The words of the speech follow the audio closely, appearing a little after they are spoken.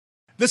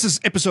This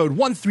is episode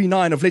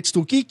 139 of Let's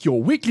Talk Geek,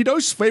 your weekly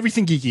dose for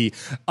everything geeky.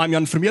 I'm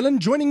Jan Vermeulen.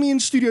 Joining me in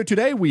studio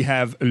today, we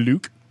have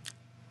Luke.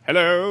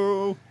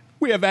 Hello.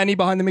 We have Annie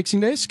behind the mixing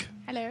desk.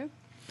 Hello.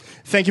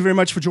 Thank you very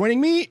much for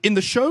joining me. In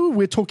the show,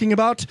 we're talking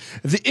about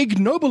the Ig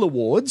Nobel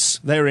Awards.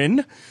 They're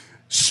in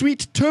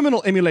sweet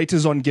terminal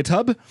emulators on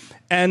GitHub,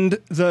 and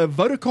the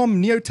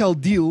Vodacom Neotel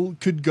deal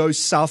could go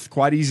south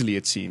quite easily,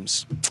 it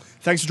seems.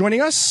 Thanks for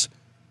joining us.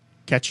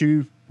 Catch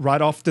you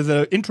right after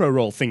the intro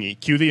roll thingy.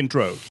 Cue the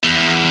intro.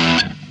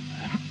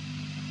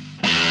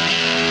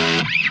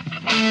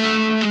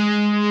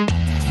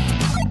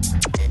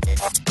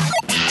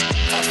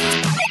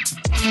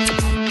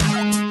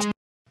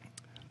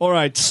 All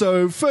right,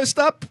 so first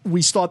up,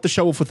 we start the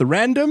show off with a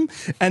random,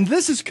 and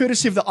this is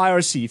courtesy of the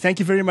IRC. Thank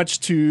you very much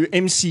to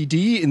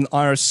MCD in the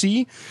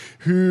IRC,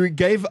 who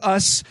gave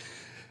us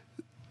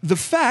the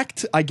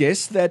fact, I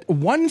guess, that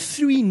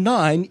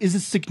 139 is a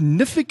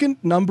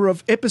significant number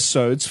of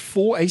episodes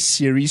for a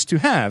series to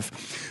have.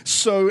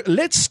 So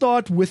let's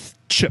start with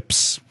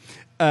Chips.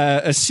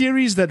 A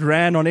series that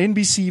ran on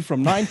NBC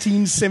from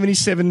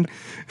 1977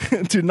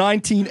 to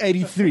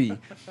 1983.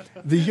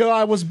 The year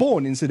I was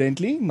born,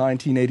 incidentally,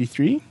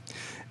 1983.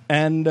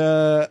 And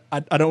I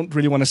don't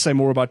really want to say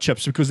more about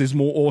Chips because there's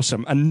more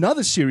awesome.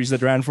 Another series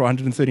that ran for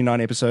 139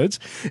 episodes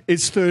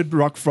is Third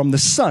Rock from the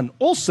Sun,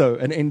 also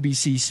an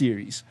NBC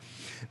series.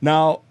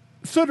 Now,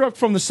 Third Rock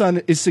from the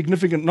Sun is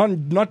significant,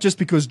 not just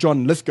because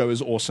John Lithgow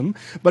is awesome,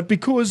 but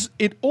because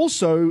it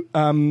also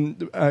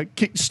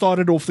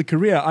started off the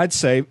career, I'd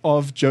say,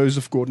 of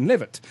Joseph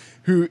Gordon-Levitt,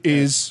 who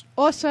is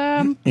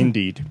awesome.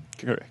 Indeed.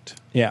 Correct.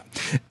 Yeah.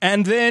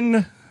 And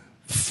then,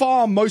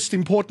 far most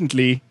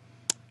importantly,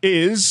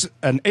 is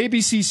an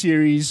ABC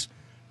series,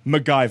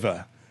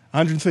 MacGyver.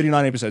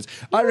 139 episodes.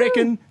 Woo! I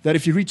reckon that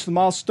if you reach the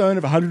milestone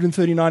of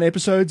 139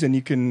 episodes and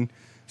you can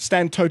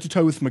stand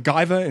toe-to-toe with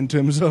MacGyver in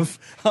terms of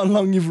how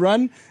long you've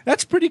run,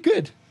 that's pretty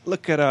good.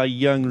 Look at how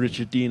young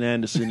Richard Dean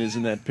Anderson is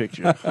in that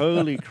picture.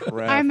 Holy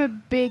crap. I'm a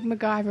big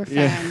MacGyver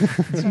fan.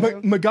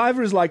 So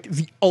MacGyver is like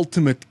the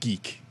ultimate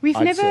geek. we've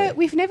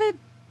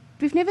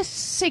never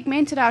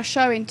segmented our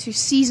show into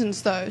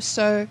seasons though,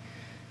 so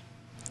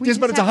Yes,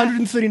 but it's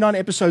 139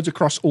 episodes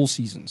across all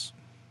seasons.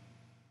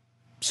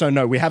 So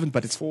no, we haven't,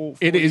 but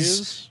it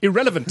is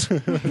irrelevant.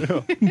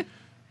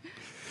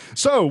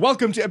 So,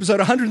 welcome to episode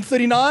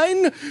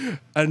 139,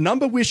 a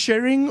number we're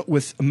sharing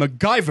with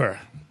MacGyver.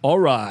 All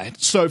right.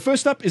 So,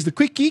 first up is the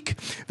Quick Geek.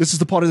 This is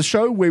the part of the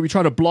show where we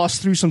try to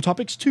blast through some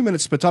topics, 2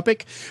 minutes per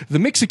topic. The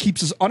Mixer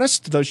keeps us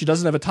honest, though she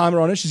doesn't have a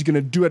timer on it. She's going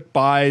to do it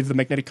by the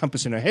magnetic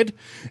compass in her head.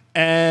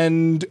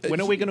 And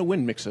when are we going to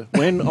win, Mixer?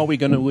 When are we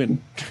going to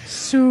win?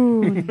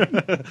 soon.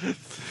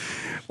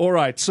 All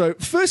right, so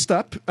first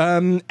up,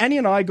 Annie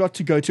and I got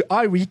to go to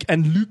iWeek,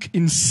 and Luke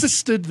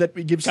insisted that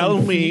we give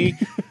Tell me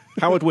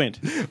how it went.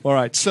 All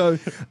right, so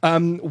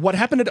what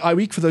happened at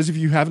iWeek, for those of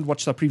you who haven't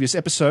watched our previous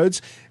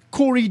episodes,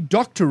 Cory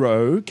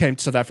Doctorow came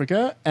to South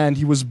Africa, and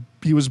he was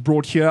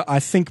brought here, I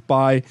think,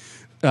 by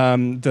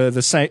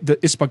the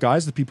ISPA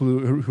guys, the people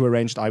who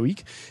arranged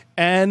iWeek,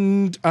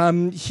 and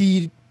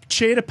he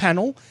chaired a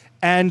panel,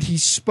 and he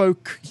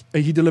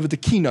delivered the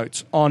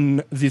keynote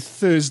on the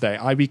Thursday.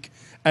 iWeek,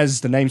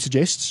 as the name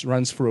suggests,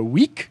 runs for a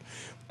week.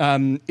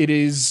 It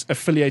is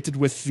affiliated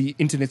with the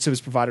Internet Service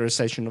Provider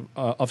Association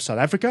of South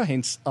Africa,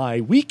 hence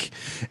iWeek,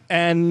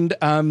 and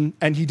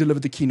he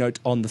delivered the keynote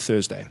on the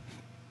Thursday.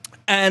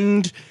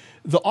 And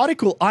the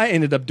article I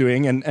ended up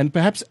doing, and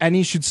perhaps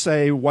Annie should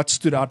say what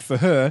stood out for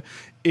her,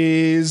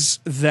 is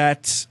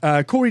that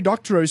Cory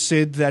Doctorow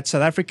said that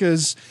South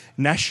Africa's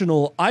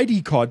national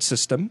ID card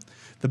system,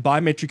 the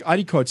biometric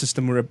ID card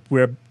system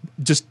we're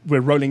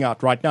rolling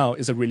out right now,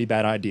 is a really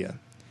bad idea.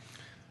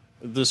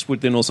 This would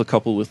then also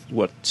couple with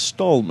what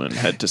Stallman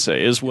had to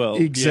say as well.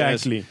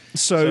 Exactly.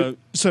 Yes. So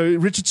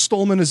Richard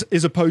Stallman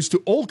is opposed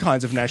to all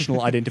kinds of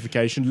national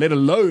identification, let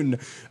alone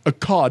a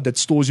card that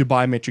stores your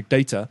biometric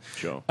data.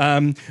 Sure.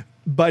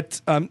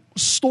 But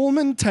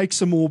Stallman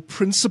takes a more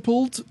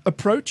principled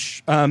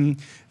approach,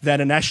 that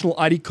a national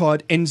ID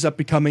card ends up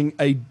becoming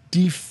a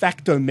de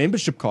facto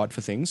membership card for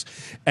things,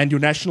 and your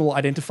national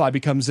identifier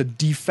becomes a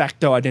de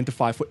facto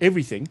identifier for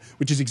everything,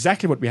 which is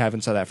exactly what we have in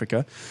South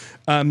Africa.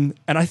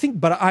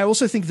 But I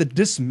also think that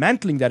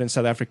dismantling that in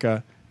South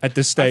Africa at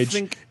this stage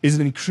is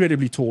an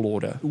incredibly tall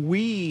order.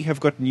 We have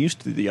gotten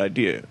used to the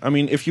idea. I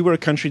mean, if you were a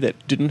country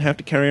that didn't have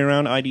to carry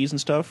around IDs and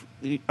stuff,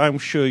 I'm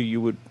sure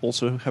you would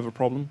also have a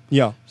problem.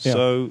 Yeah.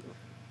 So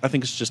I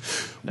think it's just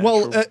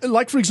natural. Well,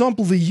 like, for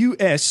example, the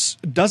US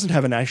doesn't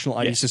have a national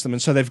ID system,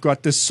 and so they've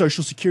got this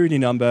social security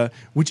number,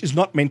 which is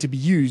not meant to be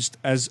used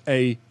as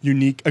a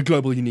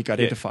global unique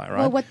identifier, right?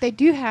 Well, what they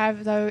do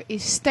have, though,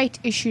 is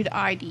state-issued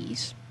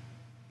IDs.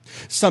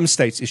 Some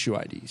states issue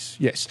IDs,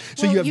 yes.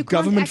 So you have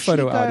government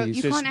photo IDs.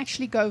 You can't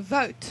actually go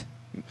vote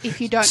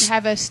if you don't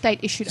have a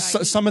state-issued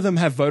ID. Some of them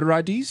have voter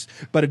IDs,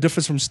 but it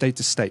differs from state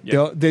to state.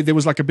 Yeah. There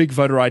was like a big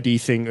voter ID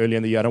thing earlier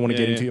in the year. I don't want to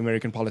get into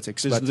American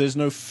politics. There's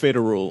no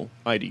federal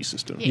ID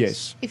system.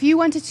 Yes. If you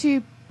wanted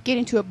to get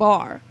into a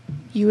bar,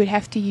 you would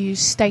have to use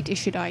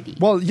state-issued ID.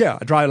 Well, yeah,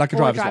 a driver's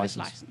driver's license.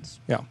 license.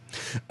 Yeah.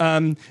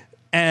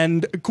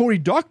 And Cory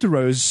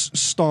Doctorow's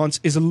stance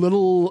is a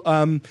little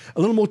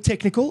more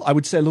technical. I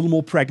would say a little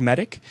more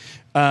pragmatic.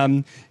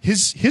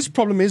 His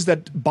problem is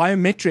that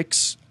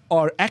biometrics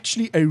are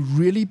actually a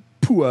really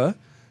poor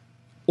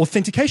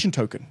authentication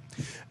token.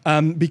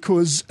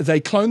 Because they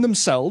clone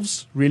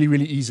themselves really,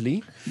 really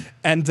easily,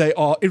 and they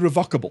are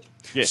irrevocable.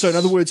 Yes. So, in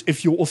other words,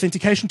 if your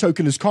authentication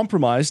token is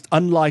compromised,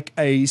 unlike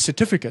a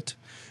certificate,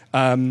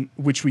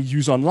 which we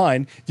use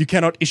online, you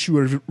cannot issue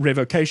a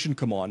revocation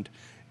command.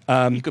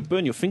 You could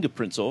burn your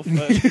fingerprints off,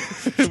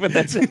 but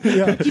that's it.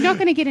 Yeah. You're not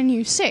going to get a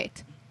new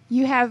set.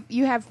 You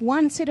have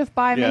one set of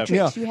biometrics.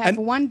 Yeah. You have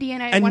And- one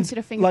DNA, one set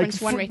of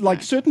fingerprints, one retina.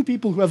 like certain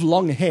people who have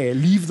long hair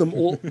leave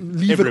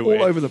it Everywhere.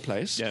 all over the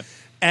place. Yeah.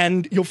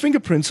 And your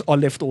fingerprints are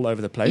left all over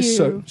the place.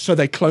 Ew. So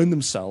they clone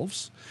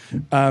themselves,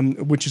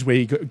 which is where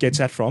he gets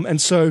that from.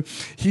 And so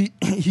he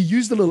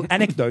used a little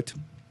anecdote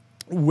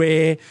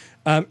where,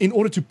 in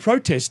order to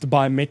protest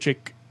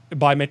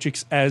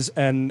biometrics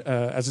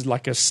as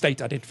like a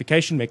state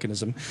identification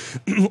mechanism,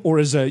 or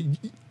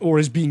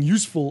as being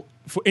useful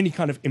for any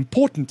kind of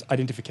important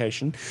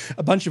identification,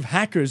 a bunch of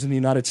hackers in the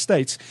United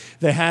States,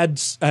 they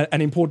had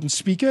an important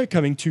speaker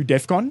coming to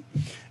DEF CON.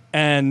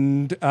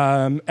 And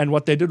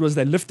what they did was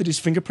they lifted his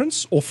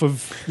fingerprints off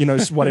of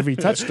whatever he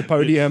touched, the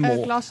podium A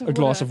or glass of a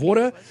glass of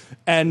water,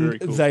 and Very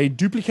cool. they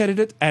duplicated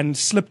it and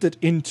slipped it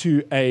into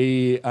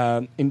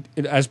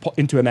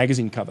into a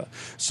magazine cover.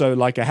 So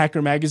like a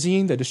hacker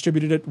magazine, they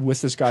distributed it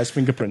with this guy's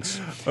fingerprints.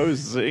 Oh,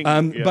 zing.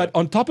 Yeah. But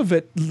on top of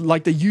it,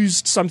 like they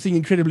used something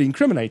incredibly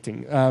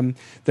incriminating,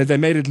 that they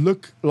made it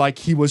look like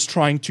he was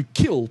trying to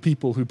kill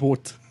people who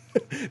bought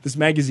this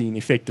magazine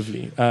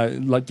effectively,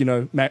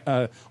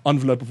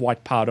 envelope of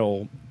white powder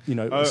or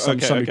some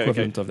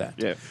equivalent of that.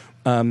 Yeah.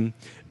 And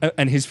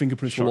his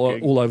fingerprints were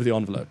Shocking. all over the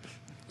envelope.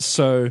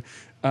 So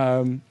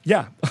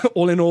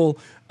all in all,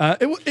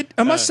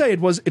 I must say it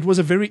was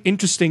a very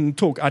interesting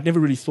talk. I'd never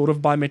really thought of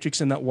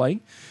biometrics in that way.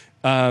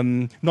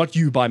 Not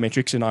you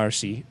biometrics in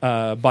IRC,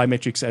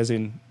 biometrics as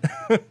in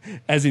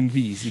as in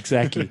these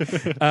exactly.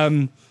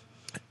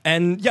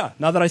 And yeah,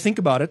 now that I think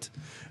about it,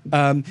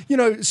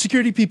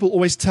 security people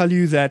always tell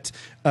you that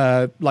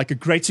like a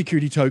great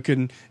security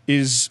token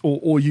is,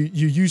 or you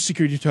use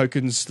security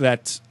tokens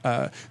that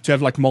to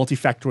have like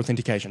multi-factor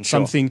authentication, Sure.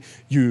 something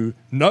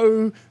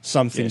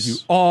something Yes. you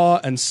are,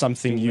 and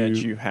something that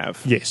you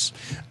have. Yes,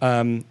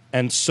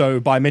 and so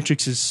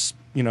biometrics is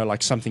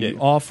like something you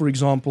Yeah. are, for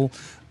example,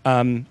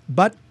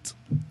 but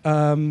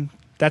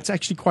that's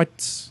actually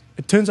quite.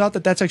 It turns out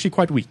that that's actually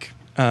quite weak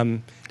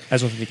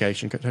as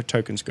authentication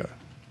tokens go.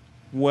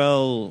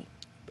 Well,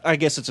 I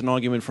guess it's an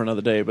argument for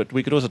another day, but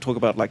we could also talk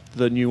about like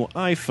the new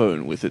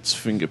iPhone with its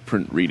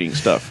fingerprint reading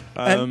stuff.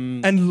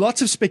 And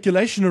lots of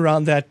speculation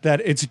around that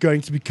it's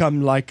going to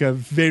become like a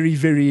very,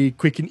 very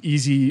quick and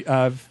easy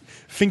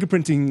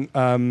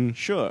fingerprinting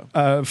Sure.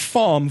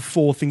 farm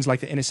for things like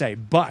the NSA.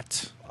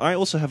 But I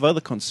also have other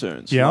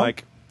concerns. Yeah?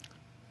 Like,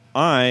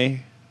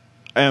 I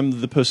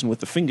am the person with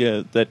the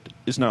finger that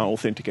is now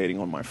authenticating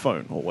on my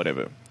phone or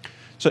whatever.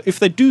 So if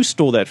they do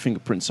store that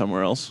fingerprint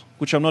somewhere else,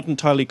 which I'm not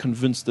entirely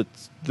convinced that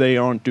they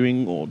aren't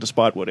doing, or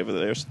despite whatever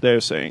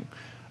they're saying,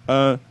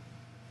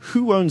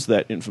 who owns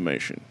that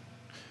information?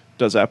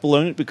 Does Apple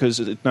own it because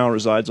it now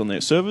resides on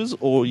their servers,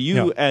 or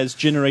you, as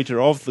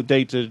generator of the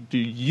data, do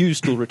you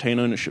still retain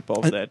ownership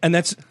of that?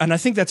 and I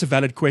think that's a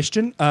valid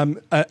question.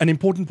 An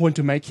important point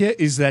to make here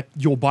is that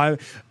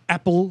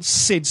Apple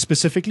said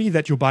specifically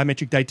that your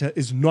biometric data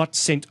is not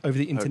sent over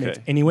the internet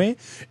Okay. anywhere.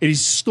 It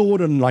is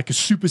stored on like a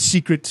super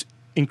secret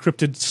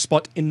encrypted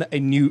spot in a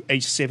new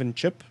A7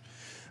 chip,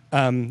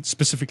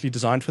 specifically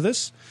designed for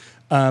this.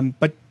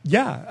 But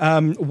yeah,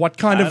 what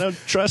kind I of...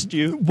 don't trust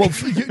you. Well,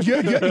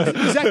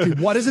 exactly.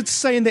 What does it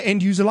say in the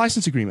end user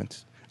license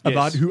agreement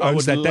about who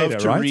owns that I would love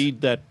data, to right?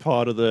 read that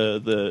part of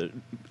the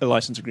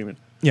license agreement.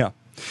 Yeah.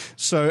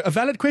 So a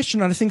valid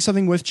question, and I think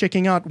something worth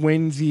checking out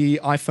when the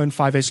iPhone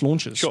 5S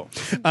launches. Sure.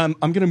 I'm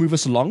going to move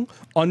us along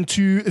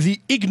onto the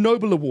Ig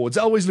Nobel Awards.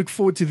 I always look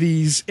forward to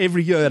these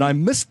every year, and I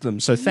missed them.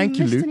 So thank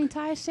you, missed Luke. an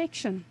entire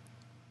section.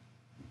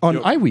 On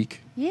iWeek.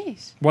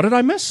 Yes. What did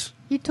I miss?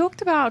 You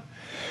talked about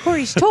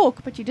Corey's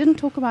talk, but you didn't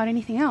talk about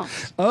anything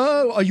else.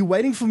 Oh, are you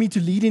waiting for me to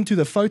lead into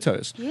the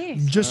photos?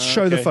 Yes. Just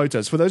show the Okay.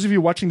 photos. For those of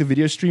you watching the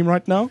video stream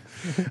right now,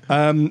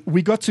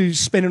 we got to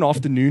spend an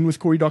afternoon with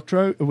Cory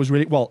Doctorow. It was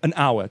really,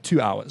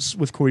 2 hours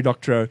with Cory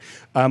Doctorow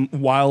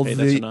while Hey,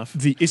 that's the enough.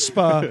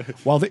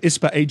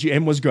 ISPA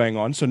AGM was going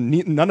on. So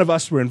none of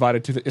us were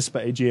invited to the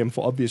ISPA AGM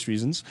for obvious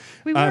reasons.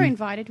 We were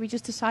invited. We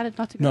just decided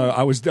not to go. No,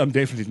 I'm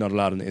definitely not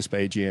allowed in the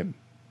ISPA AGM.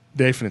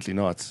 Definitely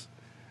not.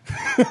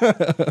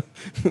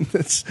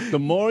 The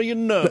more you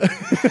know.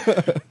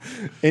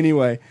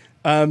 Anyway,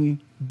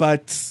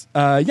 But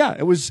yeah,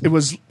 it was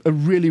a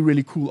really,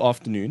 really cool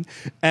afternoon.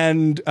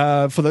 And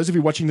for those of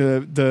you watching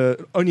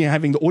the only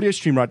having the audio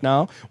stream right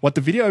now, what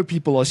the video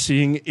people are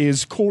seeing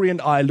is Corey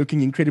and I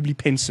looking incredibly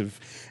pensive.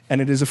 And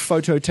it is a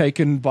photo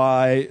taken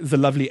by the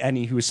lovely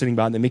Annie, who was sitting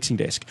behind the mixing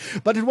desk.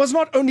 But it was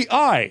not only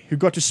I who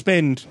got to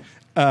spend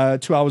 2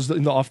 hours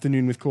in the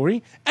afternoon with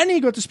Corey.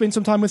 Annie got to spend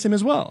some time with him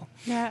as well.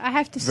 Yeah, I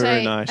have to Very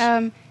say,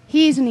 nice.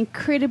 he is an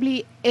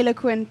incredibly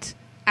eloquent,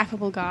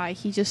 affable guy.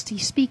 He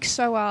speaks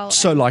so well.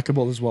 So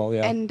likable as well,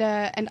 yeah.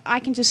 And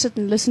I can just sit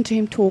and listen to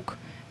him talk.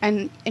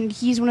 And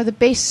he's one of the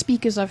best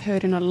speakers I've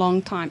heard in a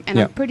long time. And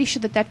Yeah. I'm pretty sure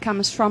that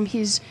comes from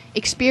his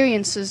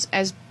experiences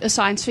as a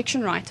science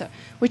fiction writer,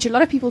 which a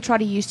lot of people try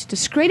to use to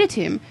discredit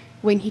him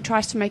when he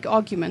tries to make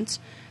arguments.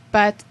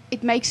 But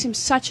it makes him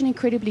such an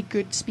incredibly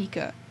good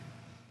speaker.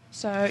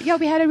 So, yeah,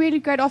 we had a really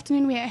great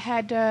afternoon. We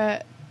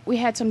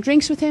had some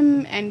drinks with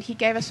him, and he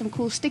gave us some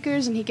cool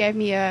stickers, and he gave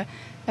me a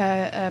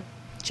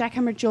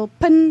Jackhammer Jill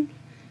pin.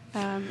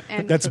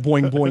 And That's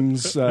Boing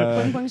Boing's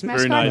Boing Boing's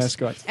Very mascot. nice.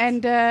 mascot.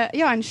 And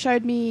and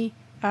showed me,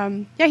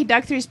 he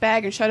dug through his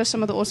bag and showed us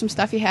some of the awesome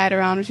stuff he had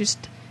around,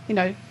 just,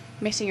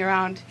 messing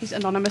around. He's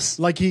anonymous.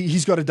 Like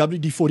he's got a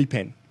WD-40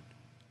 pen.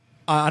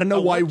 I don't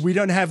know why we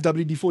don't have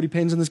WD-40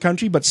 pens in this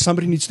country, but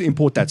somebody needs to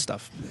import that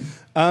stuff.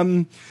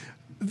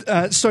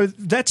 So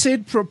that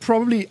said,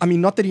 probably, I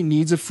mean, not that he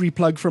needs a free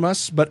plug from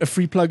us, but a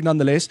free plug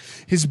nonetheless.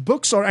 His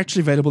books are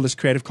actually available as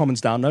Creative Commons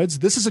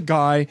downloads. This is a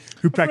guy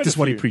who practices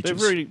what he preaches.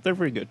 They're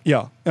very good.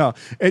 Yeah.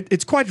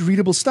 It's quite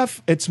readable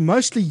stuff. It's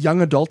mostly young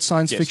adult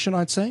science fiction,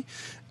 I'd say.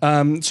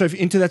 So if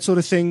you're into that sort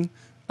of thing,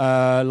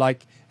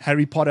 like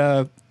Harry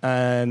Potter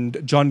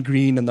and John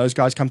Green and those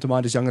guys come to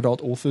mind as young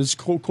adult authors.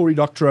 Cory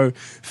Doctorow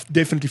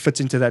definitely fits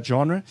into that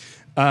genre,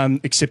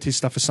 except his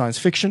stuff is science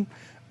fiction.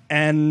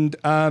 And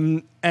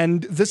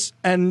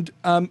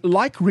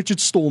like Richard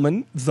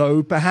Stallman,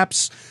 though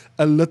perhaps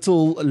a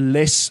little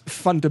less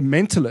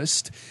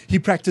fundamentalist, he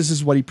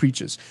practices what he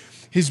preaches.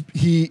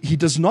 He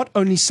does not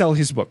only sell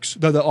his books,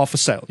 though they are for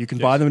sale. You can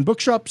buy them in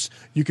bookshops.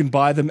 You can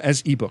buy them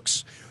as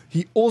ebooks.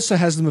 He also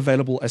has them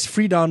available as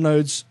free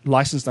downloads,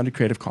 licensed under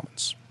Creative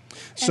Commons.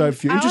 So And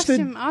if you're I interested,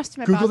 asked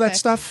him Google about that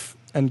stuff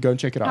and go and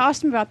check it I out.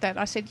 asked him about that.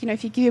 I said,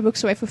 if you give your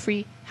books away for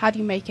free, how do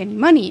you make any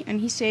money?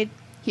 And he said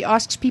he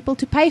asks people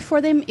to pay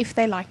for them if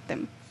they like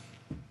them.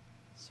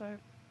 So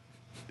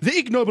The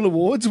Ig Nobel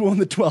Awards were on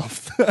the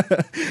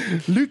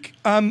 12th. Luke,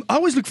 I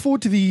always look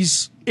forward to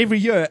these every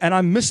year, and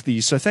I miss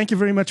these, so thank you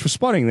very much for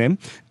spotting them.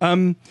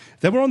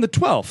 They were on the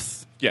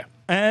 12th. Yeah.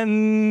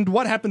 And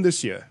what happened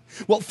this year?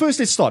 Well, first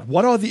let's start.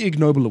 What are the Ig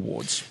Nobel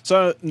Awards?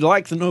 So,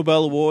 like the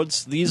Nobel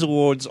Awards, these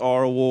awards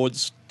are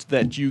awards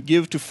that you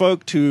give to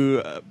folk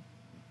to,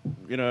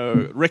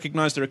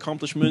 recognize their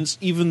accomplishments,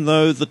 even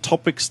though the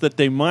topics that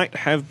they might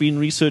have been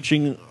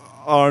researching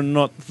are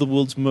not the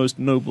world's most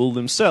noble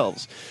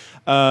themselves.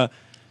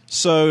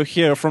 So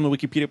here from the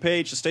Wikipedia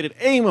page, the stated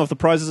aim of the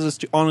prizes is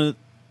to honor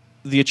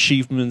the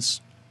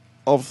achievements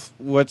of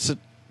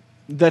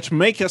that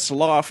make us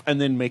laugh and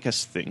then make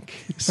us think.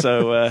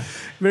 So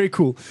Very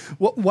cool.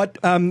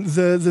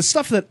 The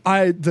stuff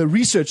the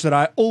research that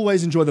I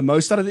always enjoy the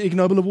most out of the Ig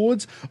Nobel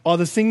Awards are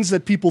the things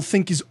that people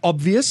think is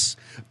obvious,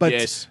 but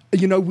Yes.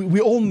 we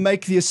all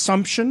make the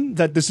assumption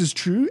that this is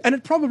true, and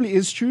it probably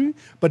is true,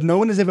 but no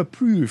one has ever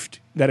proved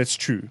that it's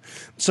true.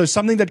 So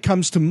something that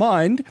comes to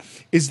mind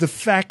is the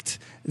fact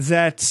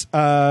that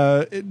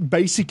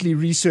basically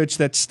research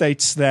that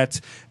states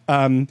that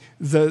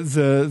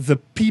the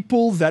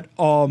people that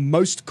are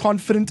most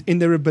confident in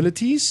their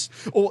abilities,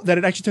 or that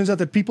it actually turns out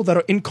that people that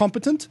are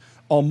incompetent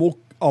are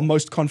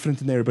most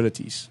confident in their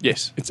abilities.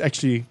 yes. It's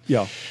actually,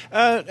 yeah.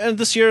 And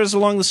this year is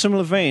along the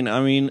similar vein.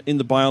 I mean, in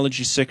the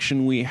biology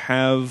section, we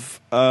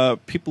have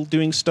people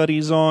doing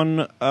studies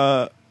on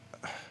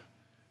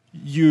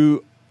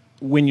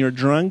when you're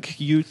drunk,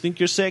 you think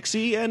you're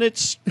sexy, and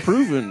it's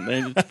proven.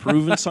 And it's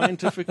proven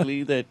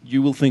scientifically that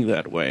you will think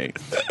that way.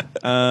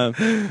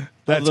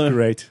 That's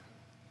great.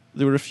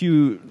 There were a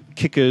few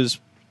kickers.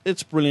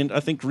 It's brilliant. I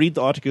think read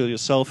the article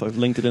yourself. I've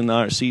linked it in the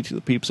IRC to the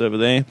peeps over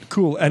there.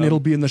 Cool, and it'll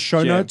be in the show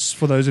yeah. notes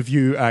for those of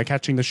you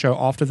catching the show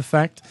after the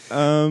fact.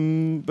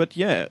 But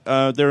yeah,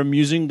 they're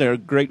amusing. They're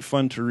great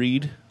fun to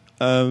read.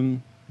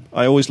 I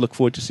always look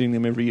forward to seeing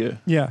them every year.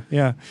 Yeah.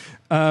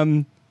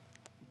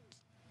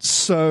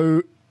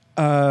 So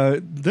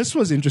this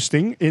was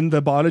interesting in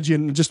the biology,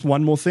 and just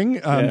one more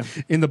thing,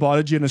 in the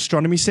biology and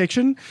astronomy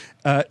section,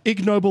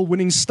 Ig Nobel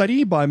winning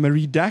study by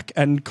Marie Dack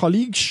and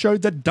colleagues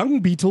showed that dung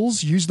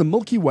beetles use the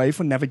Milky Way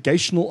for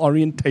navigational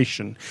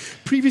orientation.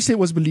 Previously it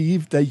was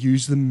believed they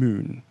use the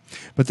moon,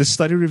 but the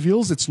study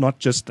reveals it's not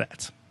just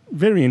that.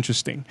 Very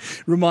interesting.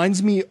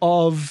 Reminds me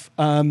of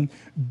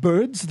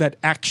birds that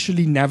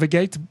actually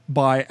navigate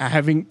by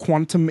having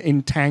quantum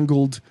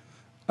entangled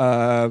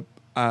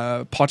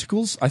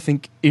particles, I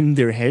think, in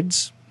their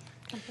heads.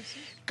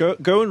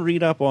 Go and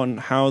read up on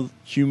how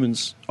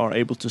humans are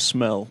able to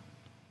smell.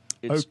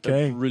 It's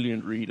Okay. a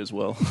brilliant read as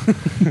well.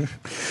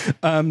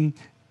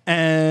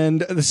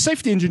 And the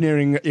safety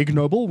engineering Ig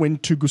Nobel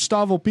went to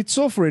Gustavo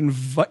Pizzo for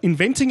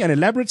inventing an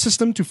elaborate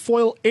system to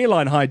foil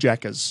airline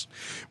hijackers,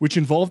 which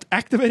involved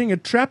activating a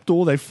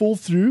trapdoor they fall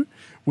through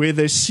where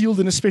they're sealed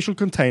in a special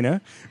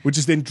container, which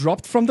is then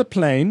dropped from the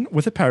plane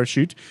with a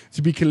parachute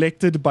to be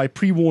collected by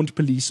pre-warned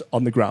police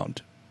on the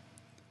ground.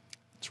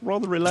 It's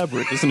rather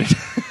elaborate, isn't it?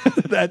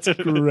 That's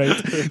great.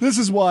 This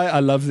is why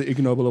I love the Ig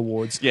Nobel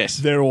Awards. Yes.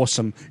 They're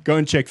awesome. Go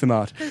and check them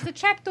out. Does the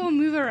trapdoor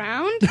move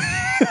around?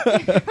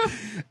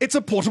 It's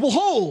a portable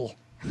hole.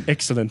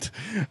 Excellent.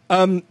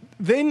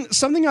 Then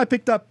something I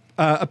picked up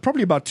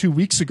probably about 2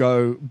 weeks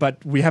ago,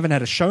 but we haven't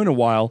had a show in a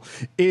while,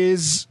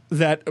 is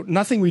that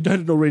nothing we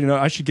don't already know.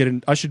 I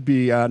should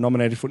be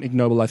nominated for an Ig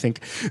Nobel, I think.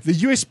 The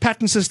US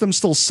patent system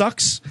still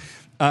sucks.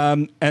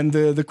 And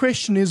the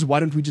question is, why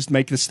don't we just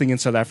make this thing in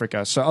South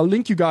Africa? So I'll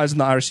link you guys in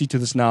the IRC to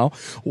this now.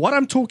 What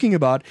I'm talking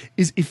about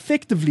is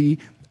effectively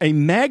a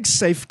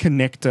MagSafe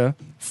connector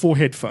for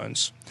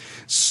headphones.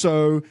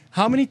 So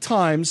how many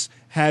times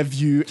have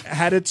you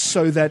had it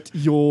so that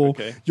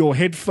your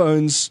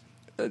headphones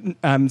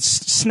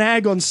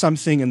snag on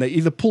something and they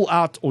either pull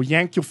out or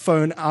yank your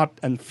phone out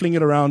and fling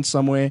it around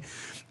somewhere?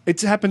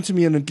 It's happened to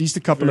me on at least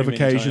a couple of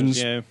occasions.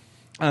 Times,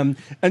 yeah.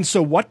 And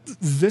so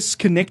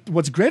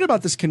what's great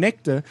about this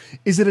connector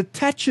is it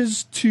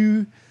attaches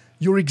to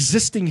your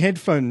existing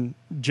headphone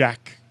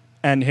jack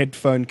and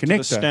headphone connector.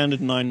 The standard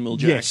 9mm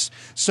jack. Yes.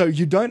 So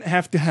you don't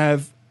have to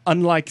have,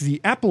 unlike the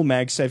Apple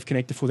MagSafe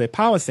connector for their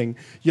power thing,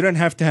 you don't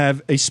have to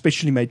have a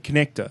specially made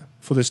connector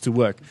for this to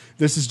work.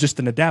 This is just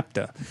an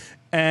adapter.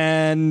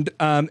 And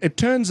it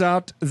turns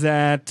out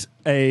that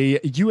a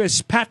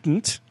US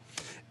patent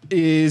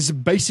is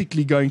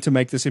basically going to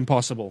make this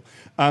impossible.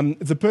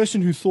 The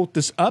person who thought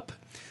this up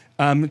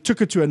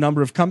took it to a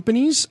number of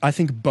companies. I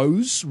think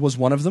Bose was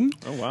one of them.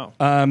 Oh,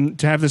 wow.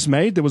 To have this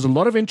made. There was a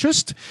lot of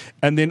interest.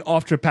 And then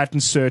after a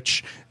patent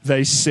search,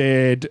 they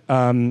said,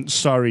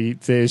 sorry,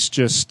 there's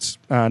just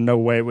no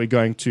way we're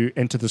going to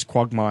enter this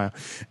quagmire.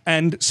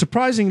 And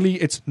surprisingly,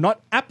 it's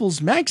not Apple's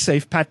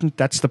MagSafe patent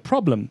that's the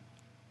problem.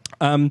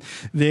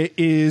 There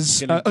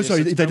is. They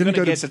didn't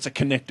go to. Guess it's a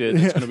connector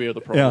that's going to be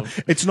the problem.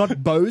 Yeah, it's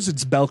not Bose,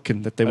 it's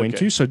Belkin that they went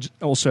to. So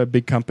also a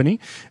big company.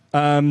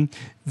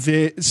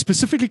 They're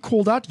specifically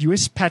called out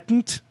U.S.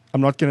 patent.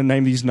 I'm not going to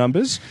name these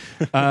numbers.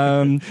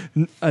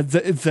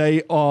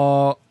 They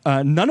are.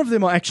 None of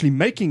them are actually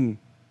making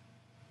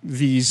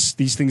these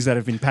things that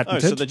have been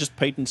patented. Oh, so they just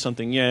patent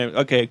something. Yeah.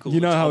 Okay. Cool. You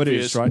know It's how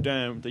obvious. it is, right?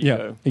 Damn. There you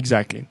go.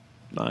 Exactly.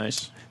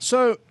 Nice.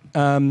 So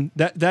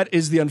that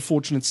is the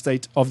unfortunate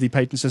state of the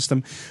patent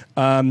system.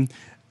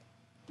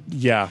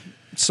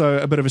 So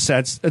a bit of a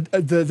sad.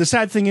 The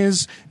sad thing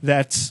is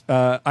that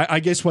I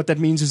guess what that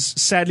means is,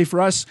 sadly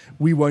for us,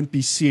 we won't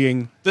be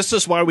seeing. This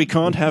is why we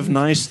can't have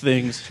nice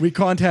things. We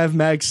can't have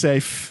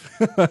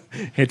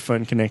MagSafe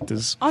headphone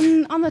connectors.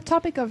 On the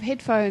topic of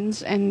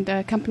headphones and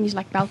companies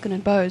like Belkin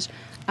and Bose,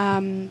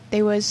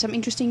 there was some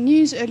interesting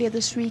news earlier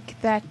this week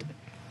that.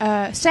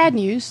 Sad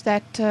news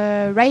that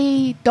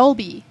Ray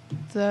Dolby,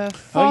 the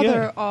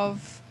father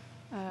of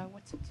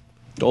what's it?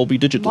 Dolby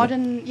Digital.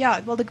 Modern,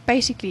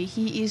 basically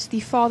he is the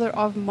father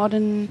of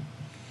modern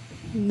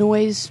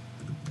noise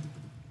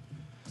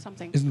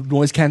something. Is it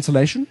noise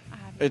cancellation?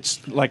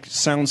 It's like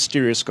sound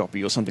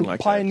stereoscopy or something like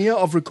that. Pioneer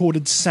of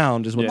recorded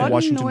sound is what the Modern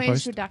Washington noise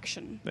Post.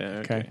 reduction. Yeah,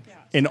 Okay.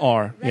 In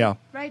R.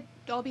 Ray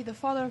Dolby, the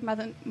father of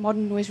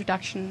modern noise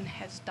reduction,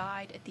 has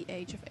died at the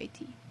age of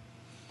 80.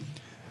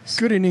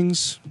 Good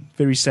innings.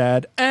 Very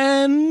sad.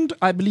 And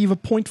I believe a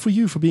point for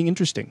you for being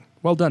interesting.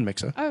 Well done,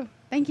 Mixer. Oh,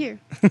 thank you.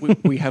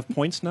 we have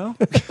points now?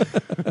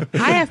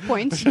 I have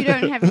points. You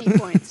don't have any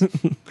points.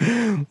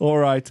 All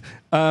right.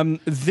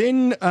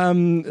 Then,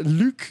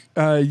 Luke,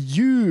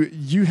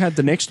 you had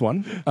the next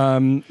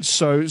one.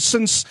 So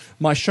since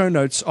my show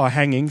notes are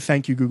hanging,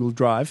 thank you, Google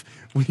Drive,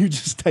 will you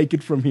just take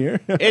it from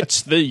here?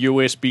 It's the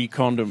USB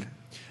condom.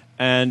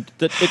 And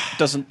that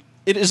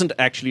it isn't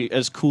actually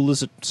as cool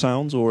as it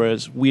sounds or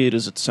as weird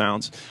as it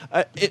sounds.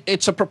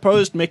 It's a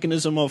proposed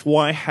mechanism of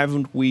why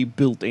haven't we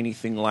built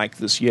anything like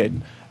this yet?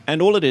 And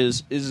all it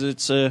is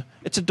it's a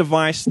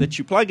device that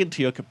you plug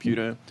into your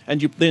computer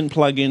and you then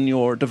plug in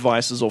your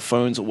devices or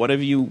phones or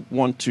whatever you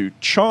want to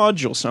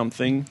charge or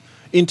something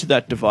into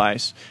that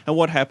device. And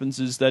what happens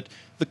is that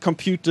the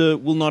computer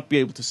will not be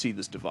able to see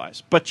this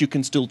device, but you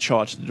can still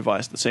charge the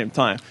device at the same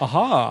time.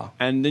 Aha.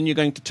 And then you're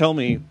going to tell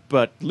me,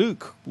 but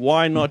Luke,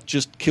 why not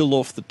just kill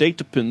off the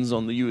data pins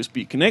on the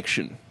USB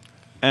connection?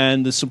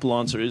 And the simple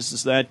answer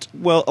is that,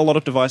 well, a lot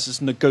of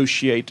devices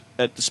negotiate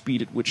at the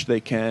speed at which they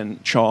can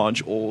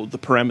charge or the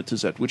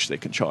parameters at which they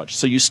can charge.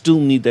 So you still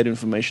need that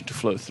information to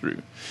flow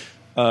through.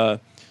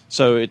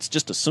 So it's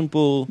just a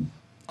simple...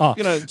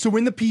 So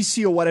when the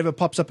PC or whatever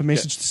pops up a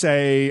message to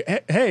say,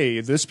 hey,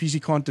 this PC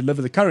can't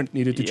deliver the current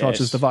needed to charge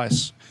this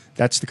device,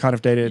 that's the kind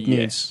of data it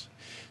needs.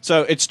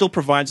 So it still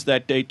provides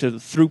that data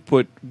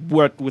throughput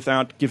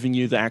without giving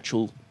you the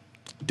actual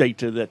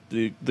data that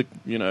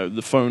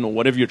the phone or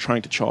whatever you're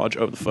trying to charge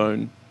over the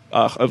phone,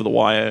 over the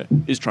wire,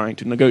 is trying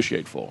to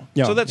negotiate for.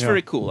 Yeah, so that's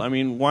very cool. I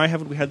mean, why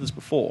haven't we had this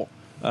before?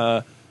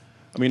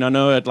 I mean, I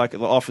know at the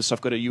office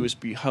I've got a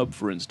USB hub,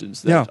 for instance,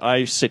 that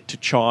I set to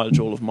charge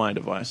all of my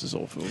devices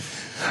off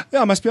of.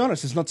 Yeah, I must be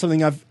honest. It's not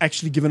something I've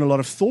actually given a lot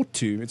of thought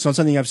to. It's not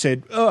something I've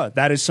said, oh,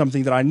 that is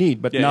something that I need.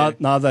 But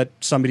now that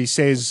somebody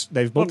says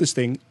they've built this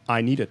thing,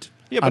 I need it.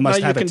 Yeah, but I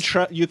must now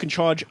have you can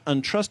charge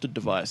untrusted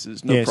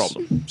devices, no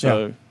problem.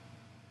 So,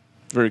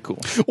 very cool.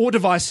 Or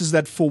devices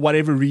that, for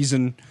whatever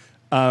reason,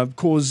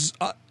 cause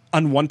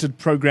unwanted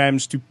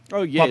programs to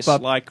pop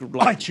up, like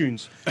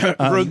iTunes,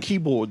 rogue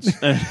keyboards.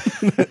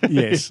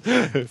 Yes,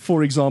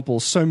 for example,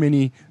 so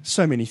many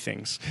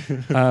things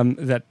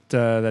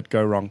that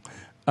go wrong.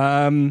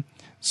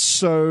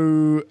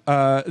 So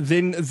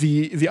then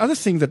the other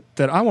thing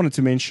that I wanted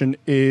to mention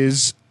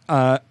is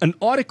an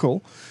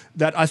article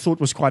that I thought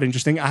was quite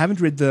interesting. I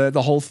haven't read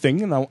the whole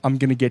thing, and I'm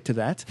going to get to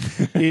that.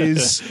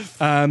 Is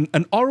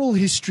an oral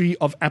history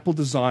of Apple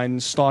design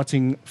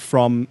starting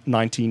from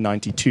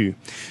 1992.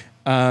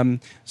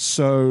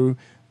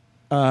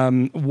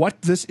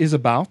 What this is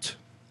about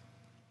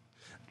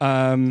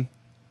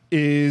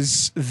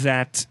is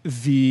that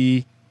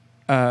this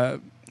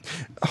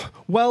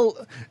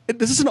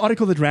is an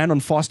article that ran on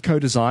Fast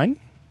Co-Design,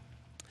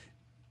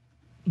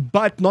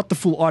 but not the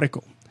full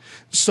article.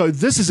 So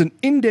this is an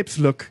in-depth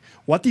look.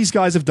 What these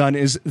guys have done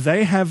is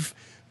they have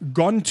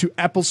gone to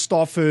Apple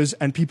staffers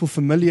and people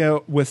familiar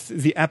with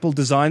the Apple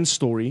design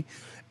story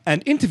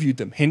and interviewed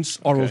them, hence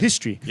oral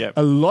history. Yep.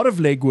 A lot of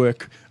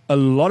legwork, a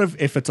lot of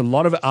effort, a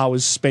lot of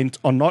hours spent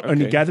on not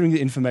only gathering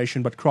the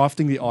information, but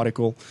crafting the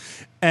article.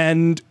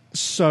 And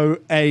so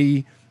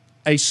a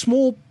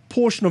small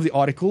portion of the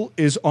article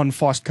is on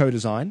Fast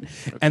Co-Design,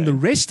 and the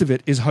rest of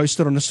it is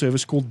hosted on a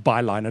service called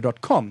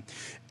byliner.com.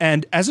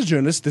 And as a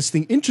journalist, this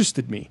thing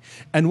interested me.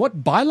 And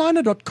what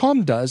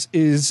byliner.com does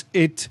is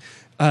it's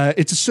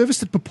a service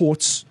that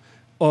purports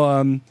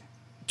or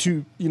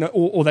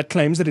that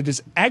claims that it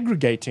is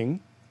aggregating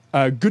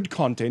good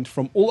content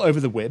from all over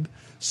the web,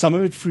 some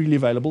of it freely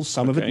available,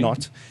 some of it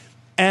not,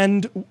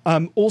 and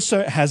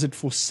also has it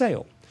for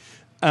sale.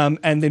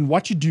 And then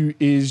what you do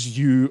is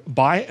you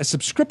buy a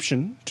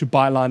subscription to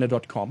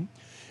byliner.com,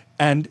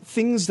 and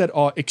things that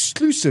are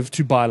exclusive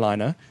to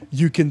Byliner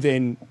you can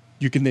then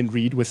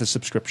read with a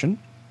subscription.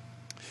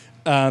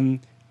 And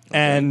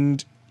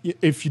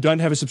if you don't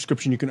have a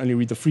subscription, you can only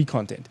read the free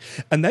content.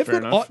 And they've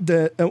got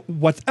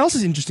what else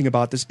is interesting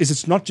about this is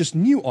it's not just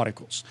new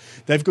articles.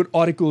 They've got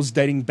articles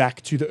dating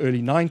back to the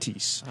early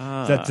 90s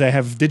that they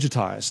have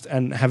digitized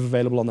and have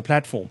available on the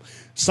platform.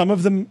 Some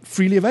of them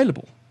freely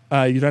available.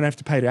 You don't have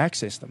to pay to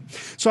access them.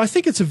 So I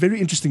think it's a very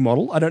interesting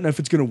model. I don't know if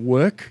it's going to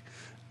work.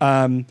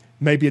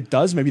 Maybe it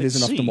does. Maybe there's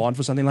enough demand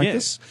for something like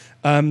this.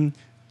 To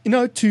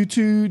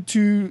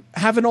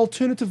have an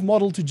alternative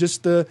model to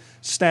just the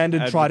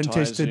standard tried and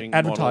tested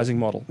advertising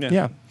model.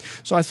 Yeah.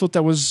 So I thought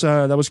that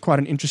was quite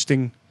an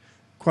interesting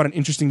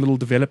little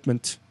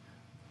development.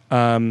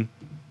 The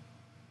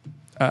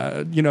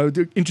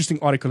interesting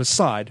article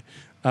aside,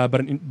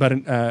 but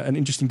an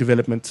interesting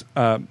development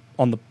on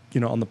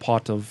the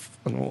part of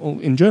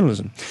in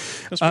journalism.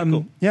 That's pretty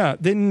cool. Yeah.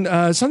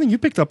 Then something you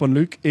picked up on,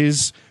 Luke,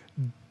 is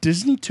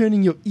Disney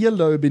turning your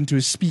earlobe into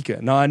a speaker.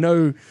 Now I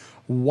know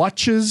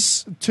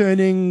watches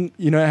turning,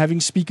 having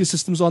speaker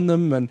systems on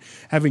them and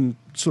having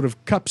sort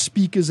of cup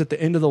speakers at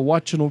the end of the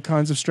watch and all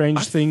kinds of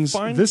strange things.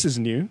 This is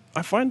new.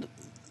 I find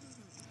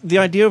the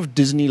idea of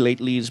Disney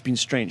lately has been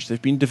strange.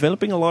 They've been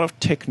developing a lot of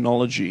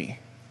technology,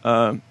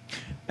 and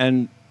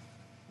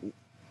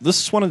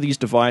this is one of these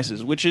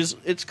devices,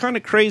 it's kind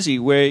of crazy,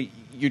 where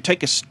you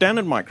take a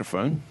standard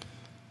microphone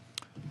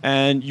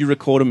and you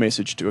record a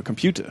message to a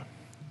computer.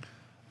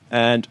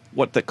 And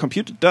what the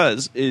computer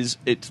does is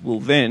it will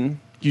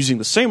then, using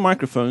the same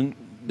microphone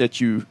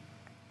that you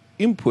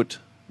input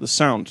the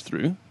sound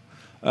through,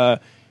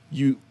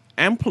 you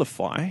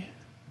amplify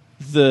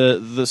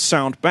the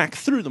sound back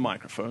through the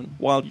microphone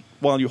while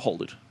you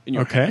hold it in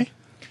your hand.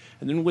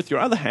 And then with your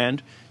other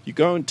hand, you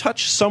go and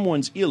touch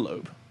someone's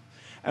earlobe.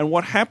 And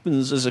what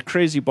happens as a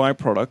crazy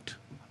byproduct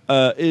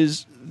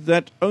is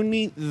that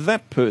only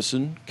that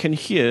person can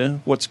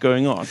hear what's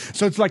going on.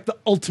 So it's like the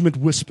ultimate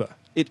whisper.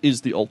 It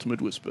is the ultimate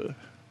whisper.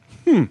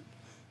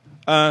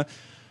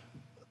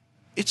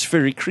 It's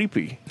very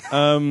creepy.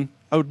 I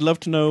would love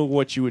to know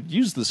what you would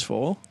use this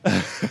for.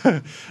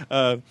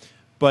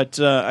 But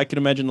I can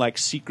imagine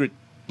secret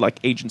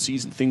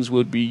agencies and things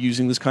would be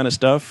using this kind of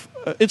stuff.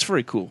 It's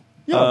very cool.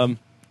 Yeah.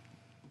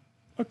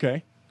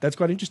 Okay, that's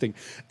quite interesting.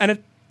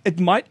 And it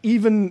might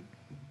even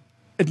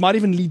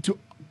lead to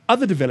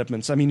other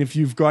developments. I mean, if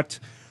you've got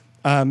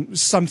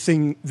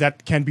something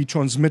that can be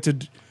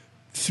transmitted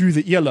through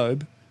the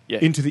earlobe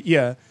into the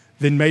ear,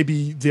 then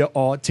maybe there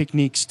are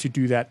techniques to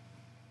do that,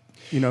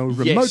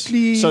 remotely.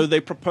 Yes. So they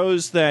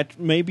propose that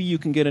maybe you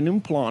can get an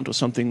implant or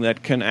something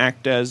that can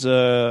act as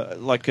a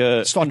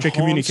Star Trek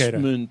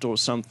communicator or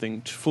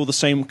something for the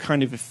same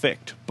kind of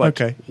effect, but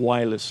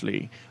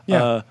wirelessly.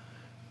 Yeah.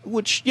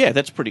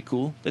 That's pretty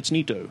cool. That's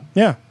neato.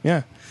 Yeah,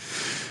 yeah.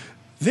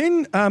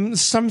 Then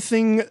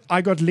something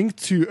I got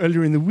linked to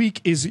earlier in the week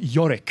is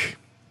Yorick.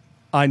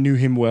 I knew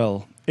him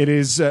well. It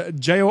is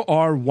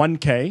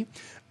JOR1K.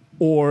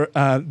 or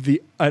an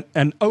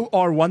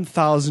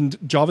OR1000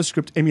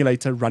 JavaScript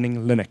emulator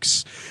running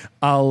Linux.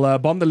 I'll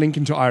bomb the link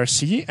into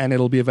IRC, and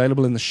it'll be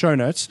available in the show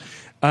notes.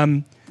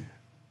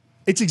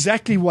 It's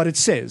exactly what it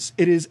says.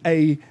 It is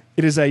a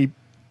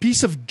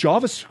piece of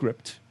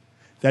JavaScript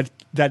that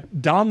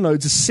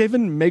downloads a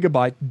 7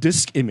 megabyte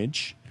disk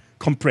image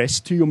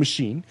compressed to your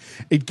machine.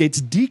 It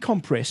gets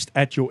decompressed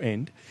at your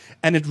end,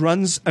 and it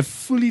runs a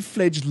fully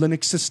fledged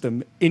Linux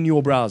system in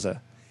your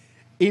browser.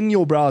 In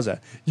your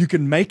browser, you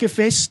can make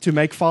FS to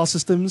make file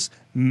systems,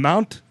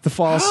 mount the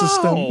file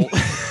system,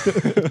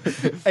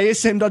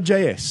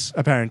 ASM.js,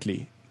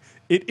 apparently.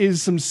 It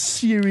is some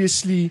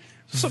seriously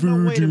So voodoo.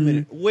 no, wait a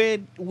minute.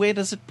 Where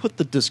does it put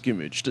the disk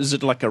image? Is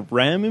it like a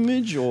RAM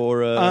image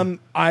or?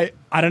 I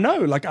don't know.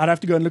 Like, I'd have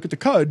to go and look at the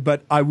code,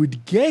 but I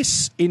would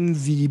guess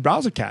in the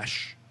browser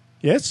cache.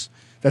 Yes,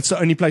 that's the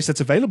only place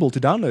that's available to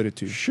download it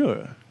to.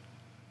 Sure.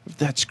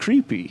 That's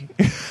creepy.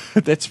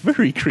 That's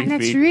very creepy.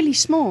 And it's really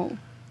small.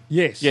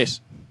 Yes.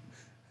 Yes.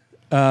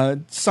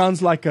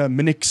 Sounds like a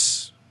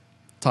Minix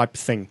type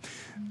thing.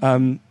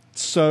 The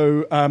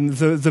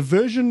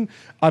version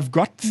I've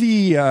got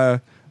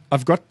the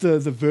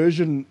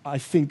version I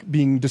think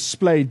being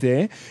displayed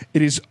there.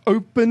 It is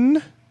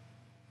open.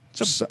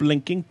 It's a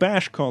blinking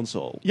bash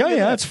console.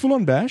 Yeah, it's full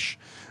on bash.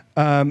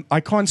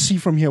 I can't see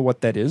from here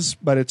what that is,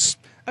 but it's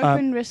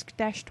Open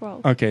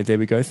RISC-12. okay. There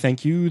we go.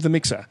 Thank you, the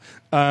mixer.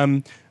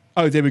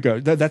 There we go.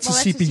 That's a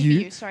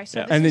CPU. Sorry.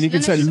 Yeah. And then you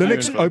can say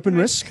Linux Open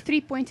RISC.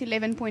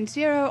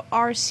 3.11.0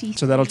 RC.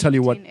 So that'll tell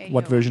you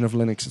what version of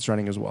Linux it's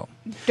running as well.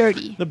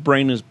 Dirty. The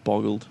brain is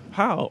boggled.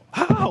 How?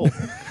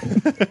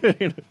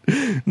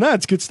 No,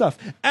 it's good stuff.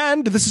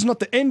 And this is not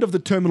the end of the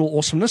terminal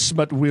awesomeness,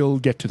 but we'll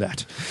get to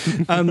that.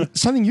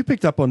 Something you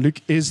picked up on,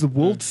 Luke, is the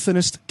world's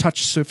thinnest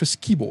touch surface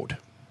keyboard.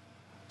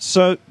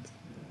 So,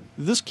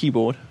 this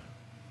keyboard,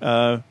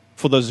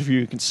 for those of you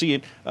who can see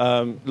it,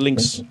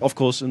 links, of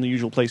course, in the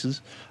usual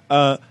places.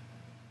 What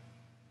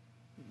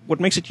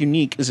makes it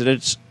unique is that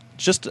it's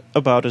just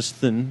about as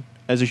thin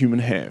as a human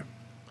hair.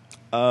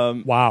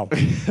 Wow.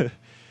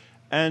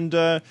 And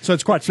So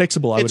it's quite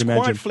flexible, I would imagine.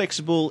 It's quite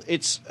flexible.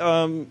 It's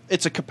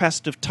a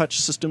capacitive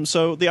touch system.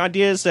 So the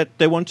idea is that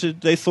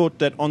they thought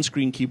that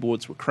on-screen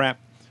keyboards were crap.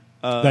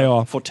 They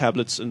are. For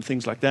tablets and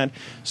things like that.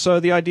 So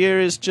the idea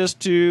is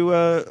just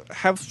to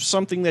have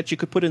something that you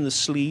could put in the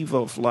sleeve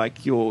of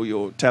like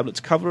your tablet's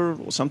cover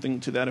or something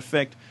to that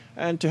effect,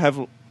 and to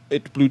have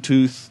it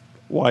Bluetooth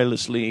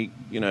wirelessly,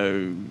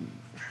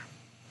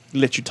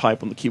 let you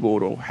type on the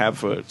keyboard or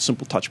have a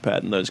simple touchpad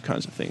and those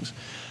kinds of things.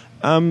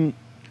 How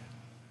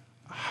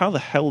the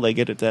hell they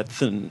get it that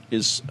thin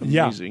is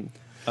amazing.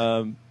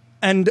 Yeah.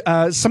 And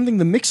something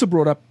the mixer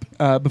brought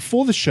up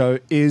before the show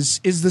is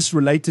this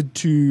related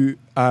to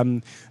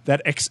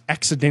that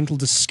accidental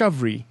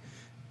discovery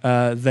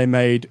they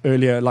made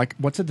earlier? Like,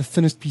 what's it, the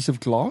thinnest piece of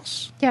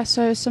glass? Yeah,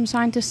 so some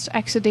scientists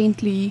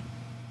accidentally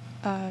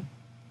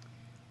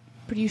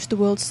produced the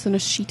world's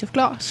thinnest sheet of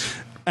glass.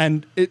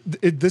 And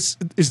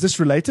is this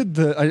related?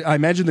 I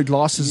imagine the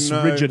glass is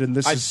rigid and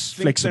this is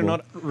flexible. They're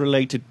not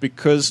related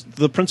because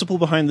the principle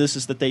behind this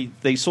is that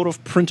they sort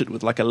of print it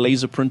with like a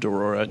laser printer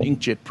or an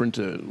inkjet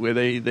printer, where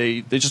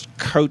they just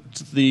coat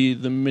the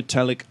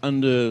metallic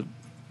under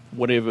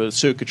whatever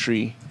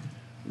circuitry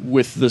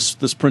with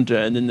this printer,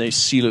 and then they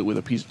seal it with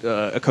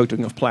a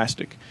coating of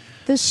plastic.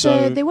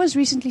 There was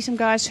recently some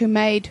guys who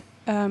made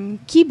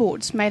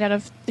keyboards made out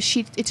of a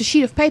sheet. It's a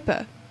sheet of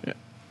paper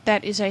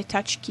that is a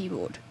touch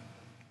keyboard.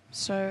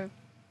 So,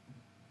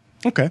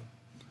 okay.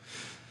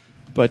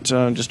 But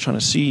I'm just trying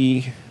to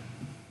see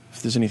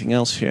if there's anything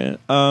else here.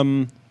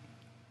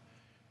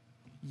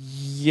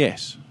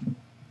 Yes.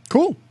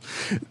 Cool.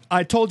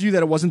 I told you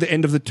that it wasn't the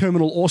end of the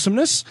terminal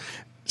awesomeness.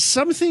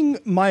 Something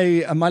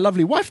my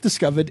lovely wife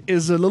discovered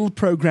is a little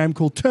program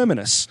called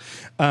Terminus,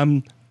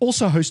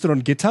 also hosted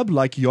on GitHub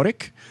like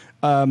Yorick.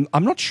 I'm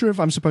not sure if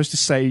I'm supposed to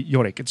say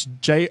Yorick. It's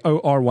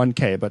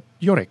JOR1K, but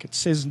Yorick, it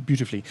says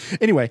beautifully.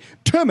 Anyway,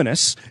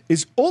 Terminus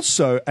is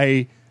also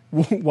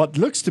what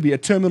looks to be a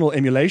terminal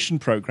emulation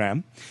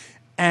program.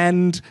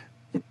 And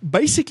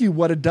basically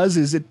what it does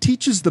is it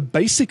teaches the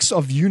basics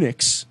of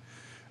Unix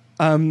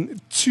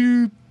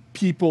to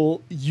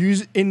people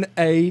in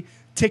a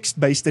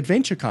text-based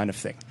adventure kind of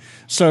thing.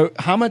 So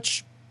how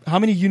many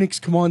Unix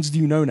commands do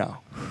you know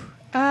now?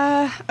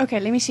 Okay,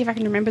 let me see if I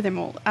can remember them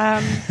all.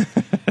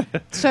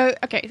 So,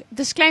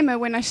 disclaimer,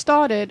 when I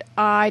started,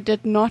 I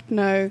did not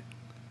know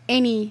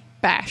any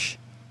bash.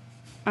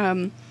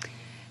 So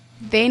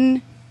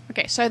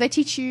they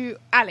teach you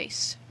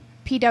alice,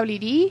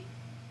 pwd,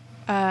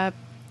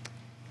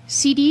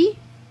 cd,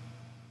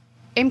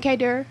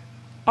 mkdir,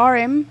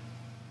 rm,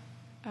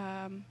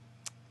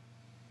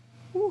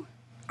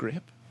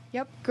 Grep?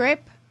 Yep, grep.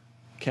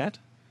 Cat?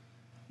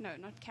 No,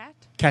 not cat.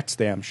 Cat's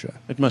there, I'm sure.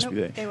 It must Nope,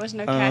 be there. There was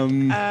no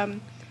cat.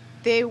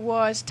 There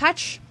was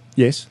touch,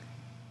 Yes.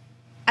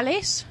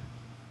 ls.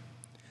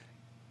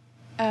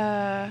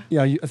 Yeah,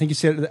 I think you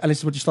said Alice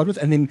is what you start with,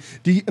 and then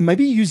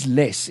maybe use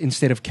less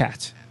instead of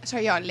cat. So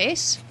yeah,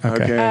 less.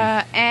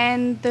 Okay.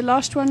 And the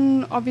last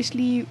one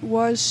obviously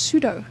was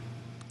sudo.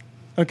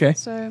 Okay.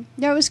 So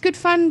yeah, it was good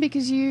fun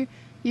because you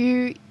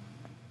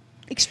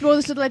explore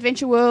this little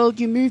adventure world.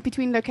 You move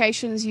between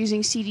locations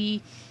using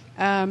CD.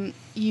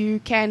 You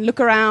can look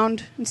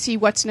around and see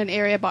what's in an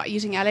area by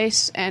using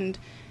LS, and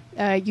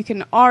you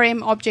can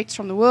RM objects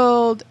from the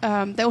world.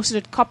 They also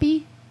did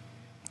copy.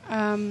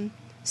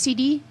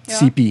 CD. Yeah.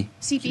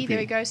 CP. There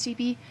we go,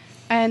 CP.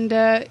 And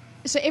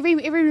so every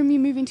room you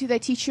move into, they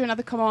teach you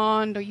another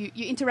command, or you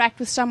interact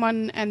with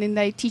someone, and then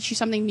they teach you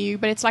something new.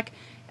 But it's like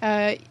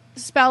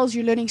spells.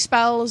 You're learning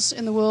spells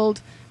in the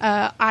world.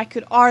 I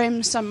could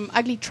RM some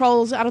ugly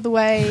trolls out of the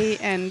way,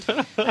 and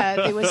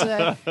there was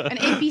an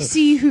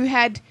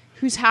NPC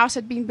whose house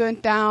had been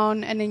burnt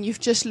down, and then you've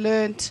just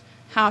learnt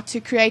how to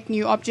create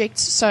new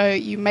objects. So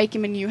you make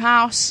him a new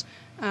house.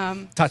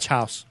 Touch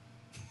house.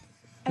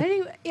 I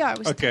don't know, yeah, it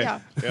was Okay.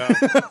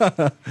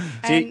 yeah.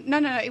 And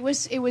no, it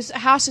was a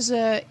house is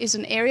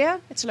an area,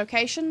 it's a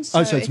location,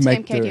 so, so it's an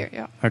make MK the- area.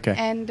 Yeah. Okay.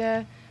 And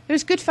it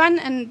was good fun,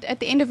 and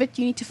at the end of it,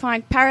 you need to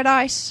find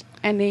paradise,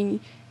 and then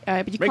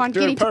but you Make can't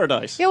there get a into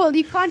paradise. Yeah, well,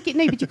 you can't get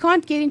but you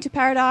can't get into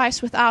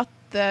paradise without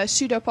the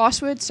pseudo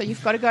password, so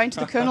you've got to go into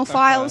the kernel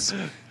files.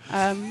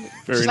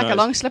 Just like a nice.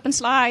 long slip and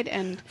slide,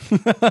 and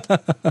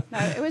no,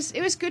 it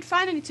was good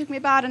fun, and it took me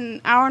about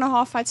an hour and a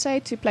half, I'd say,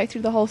 to play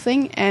through the whole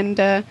thing, and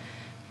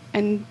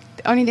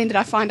only then did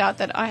I find out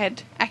that I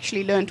had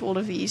actually learnt all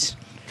of these.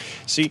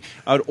 See,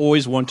 I'd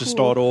always want to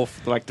start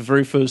off, like, the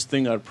very first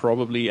thing I'd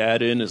probably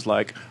add in is,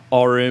 like,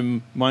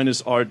 RM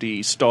minus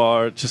RD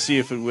star to see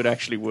if it would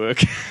actually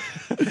work.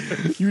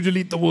 You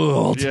delete the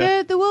world.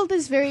 Yeah. The world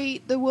is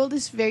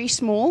very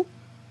small,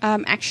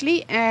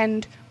 actually,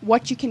 and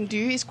what you can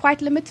do is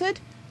quite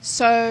limited.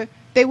 So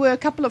there were a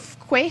couple of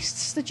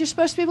quests that you're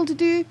supposed to be able to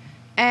do,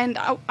 and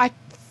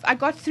I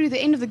got through the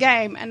end of the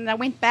game, and I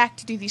went back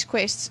to do these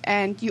quests,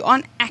 and you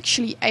aren't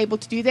actually able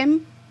to do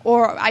them,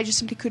 or I just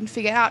simply couldn't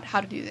figure out how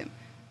to do them.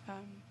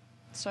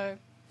 So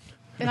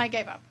then I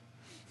gave up.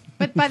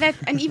 But by that,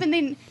 and even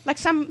then, like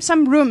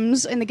some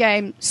rooms in the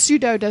game,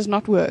 pseudo does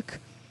not work.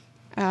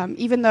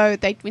 Even though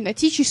when they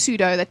teach you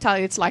pseudo, they tell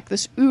you it's like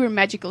this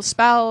magical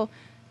spell,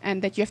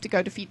 and that you have to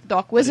go defeat the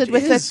Dark Wizard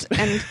with is. it.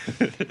 And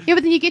yeah,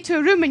 but then you get to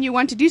a room and you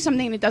want to do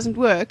something and it doesn't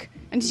work,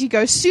 and you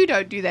go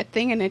pseudo do that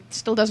thing and it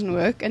still doesn't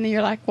work, and then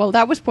you're like, well,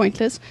 that was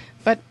pointless,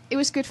 but it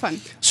was good fun.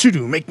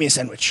 Sudo, make me a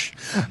sandwich.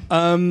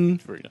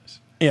 Very nice.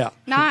 Yeah.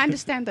 Now I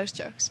understand those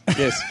jokes.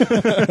 Yes.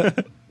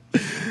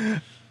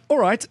 All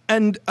right,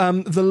 and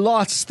the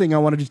last thing I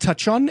wanted to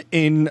touch on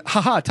in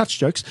touch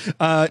jokes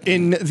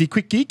in the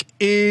Quick Geek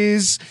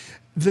is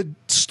the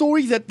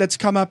story that's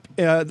come up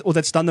or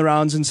that's done the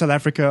rounds in South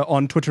Africa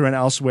on Twitter and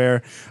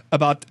elsewhere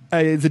about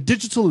the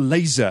digital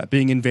laser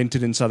being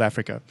invented in South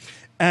Africa.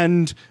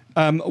 And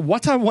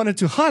what I wanted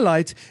to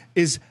highlight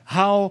is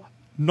how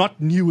not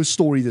new a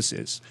story this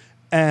is.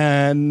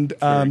 And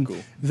Very cool.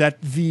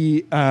 that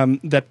the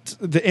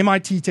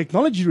MIT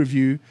Technology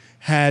Review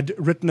had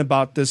written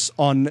about this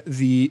on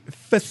the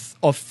 5th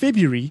of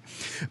February,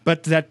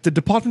 but that the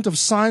Department of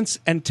Science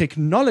and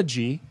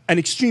Technology and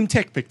Extreme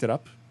Tech picked it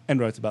up and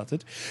wrote about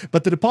it.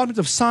 But the Department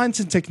of Science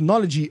and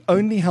Technology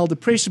only held a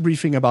press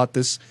briefing about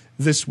this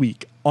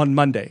week, on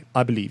Monday,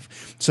 I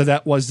believe. So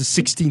that was the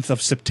 16th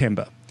of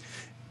September.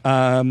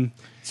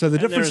 So the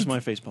And there difference is my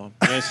facepalm.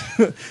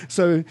 Yes.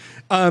 so,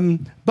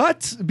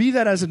 but be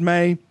that as it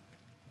may,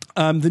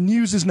 the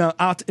news is now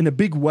out in a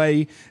big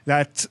way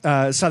that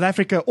South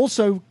Africa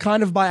also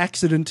kind of by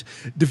accident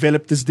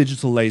developed this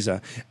digital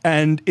laser.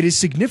 And it is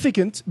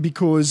significant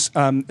because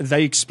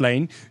they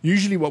explain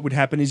usually what would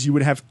happen is you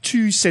would have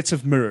two sets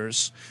of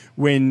mirrors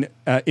when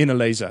in a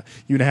laser.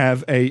 You'd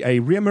have a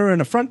rear mirror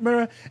and a front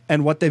mirror.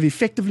 And what they've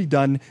effectively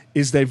done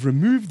is they've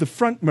removed the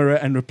front mirror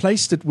and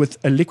replaced it with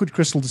a liquid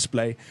crystal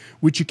display,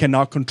 which you can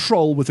now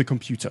control with a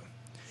computer.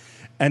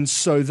 And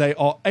so they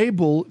are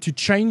able to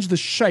change the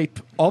shape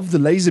of the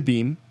laser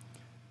beam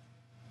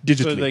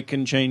digitally. So they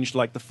can change,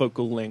 like, the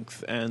focal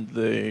length and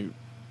the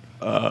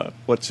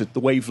the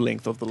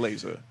wavelength of the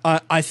laser.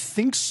 I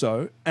think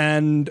so,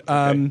 and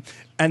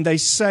they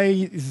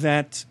say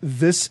that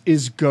this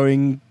is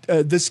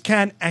this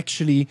can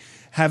actually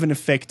have an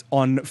effect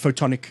on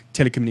photonic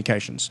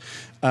telecommunications.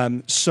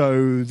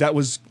 So that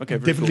was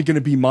definitely cool. going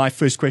to be my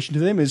first question to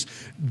them: is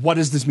what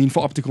does this mean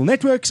for optical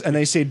networks? And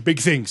they said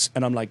big things,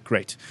 and I'm like,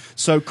 great,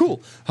 so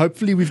cool.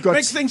 Hopefully we've got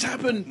Make things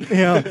happen.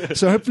 yeah.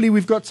 So hopefully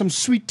we've got some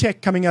sweet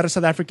tech coming out of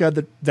South Africa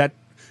that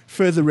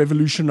further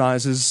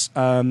revolutionizes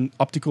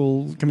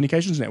optical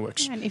communications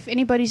networks. And if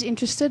anybody's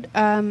interested,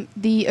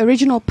 the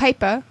original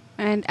paper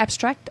and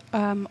abstract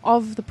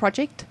of the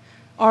project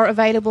are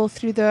available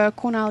through the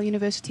Cornell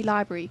University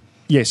Library.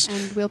 Yes.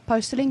 And we'll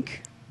post a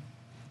link.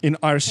 In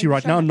IRC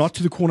right now, not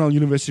to the Cornell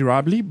University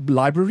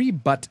Library,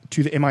 but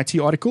to the MIT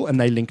article, and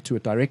they link to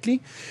it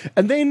directly.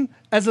 And then,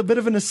 as a bit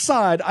of an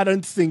aside, I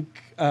don't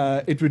think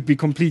it would be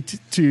complete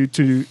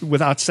to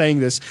without saying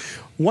this.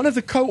 One of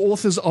the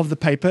co-authors of the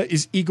paper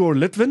is Igor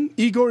Litvin.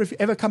 Igor, if you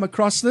ever come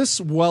across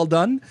this, well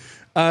done.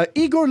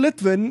 Igor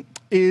Litvin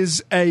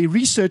is a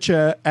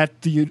researcher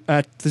at the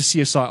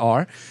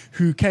CSIR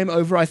who came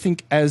over, I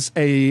think, as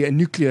a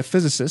nuclear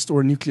physicist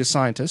or a nuclear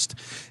scientist,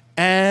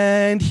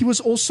 and he was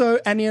also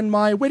Annie and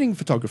my wedding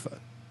photographer.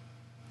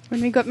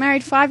 When we got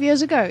married 5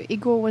 years ago,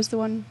 Igor was the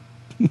one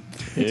who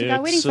took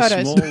our wedding It's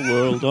photos. a small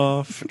world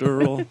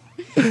after all.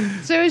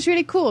 So it was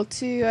really cool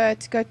to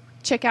go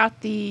check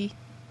out the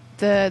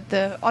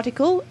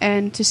article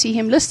and to see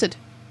him listed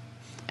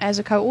as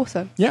a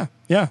co-author. Yeah.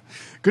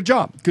 Good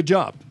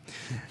job.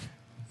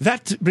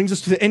 That brings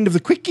us to the end of the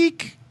Quick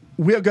Geek.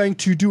 We are going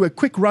to do a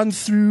quick run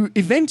through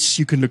events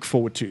you can look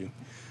forward to.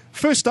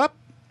 First up,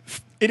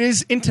 it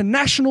is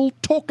International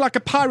Talk Like a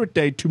Pirate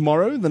Day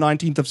tomorrow, the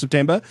 19th of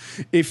September.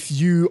 If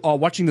you are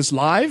watching this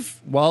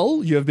live,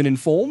 well, you have been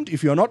informed.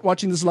 If you are not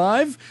watching this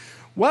live,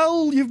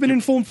 well, you've been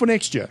informed for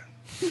next year.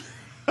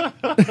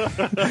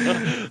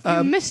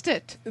 You missed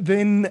it.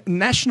 Then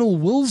National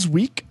Wills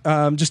Week,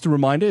 just a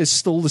reminder, is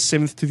still the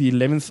 7th to the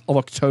 11th of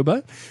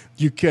October.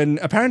 You can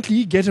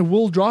apparently get a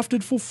will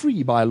drafted for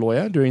free by a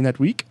lawyer during that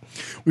week.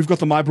 We've got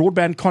the My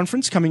Broadband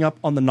Conference coming up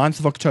on the 9th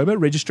of October.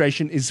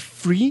 Registration is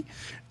free,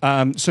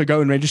 so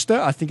go and register.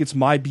 I think it's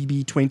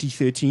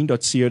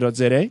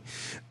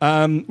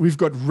mybb2013.co.za. We've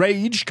got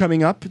Rage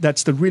coming up.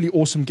 That's the really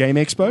awesome game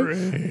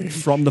expo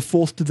from the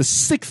 4th to the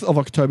 6th of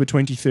October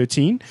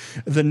 2013.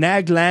 The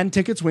NAG LAN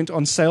tickets went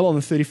on sale on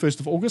the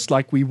 31st of August,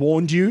 like we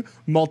warned you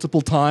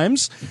multiple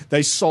times.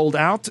 They sold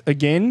out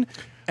again.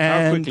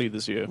 How quickly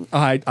this year?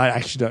 I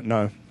actually don't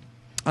know.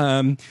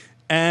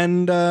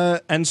 And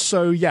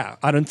so, yeah,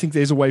 I don't think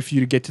there's a way for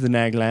you to get to the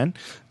NAG LAN.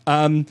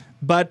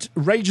 But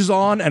Rage is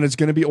on, and it's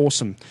going to be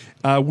awesome.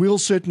 We'll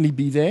certainly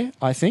be there,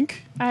 I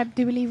think. I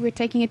do believe we're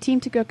taking a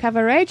team to go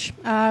cover Rage.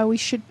 We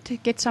should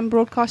get some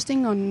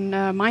broadcasting on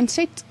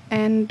Mindset,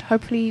 and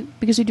hopefully,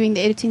 because we're doing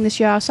the editing this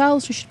year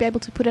ourselves, we should be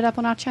able to put it up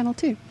on our channel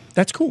too.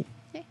 That's cool.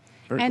 Yeah.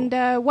 Very And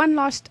cool. one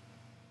last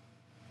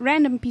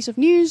random piece of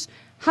news.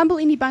 Humble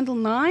Indie Bundle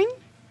 9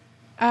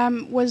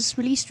 was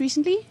released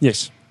recently.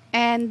 Yes.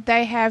 And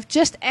they have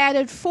just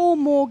added 4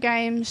 more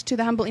games to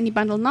the Humble Indie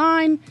Bundle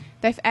 9.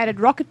 They've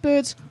added Rocket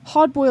Birds,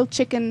 Hard Boiled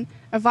Chicken,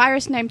 A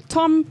Virus Named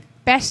Tom,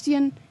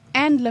 Bastion,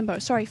 and Limbo.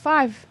 Sorry,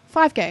 5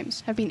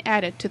 games have been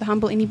added to the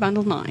Humble Indie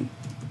Bundle 9.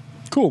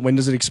 Cool. When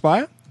does it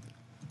expire?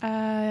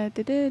 6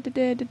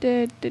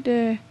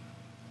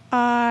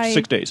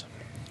 days.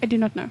 I do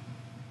not know.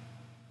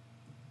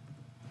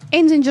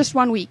 Ends in just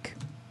 1 week.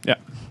 Yeah.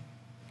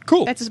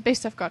 Cool. That's the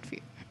best I've got for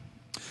you.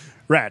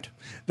 Rad.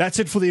 That's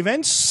it for the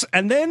events.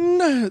 And then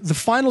the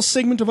final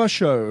segment of our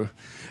show.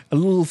 A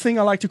little thing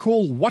I like to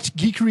call What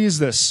Geekery Is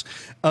This?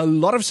 A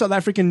lot of South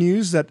African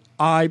news that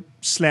I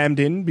slammed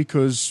in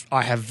because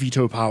I have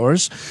veto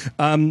powers.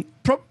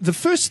 The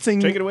first thing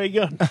Take it away,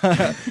 Gun.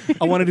 I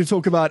wanted to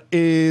talk about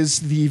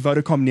is the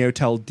Vodacom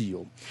Neotel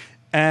deal.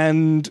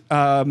 And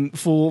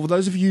for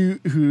those of you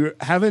who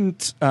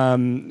haven't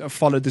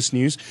followed this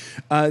news,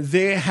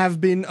 there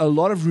have been a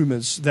lot of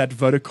rumors that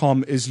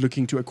Vodacom is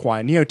looking to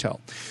acquire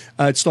Neotel.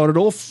 It started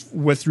off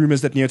with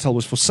rumors that Neotel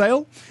was for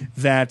sale,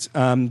 that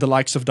the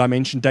likes of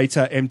Dimension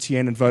Data,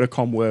 MTN, and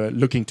Vodacom were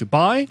looking to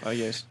buy. Oh,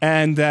 yes.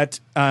 And that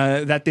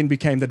then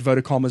became that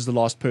Vodacom is the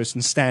last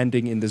person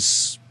standing in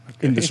this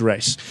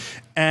race.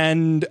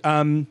 And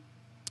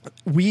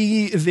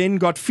we then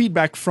got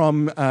feedback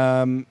from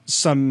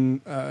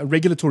some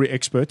regulatory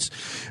experts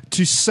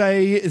to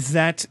say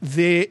that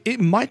it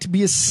might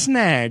be a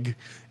snag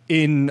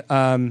in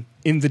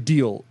the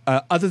deal,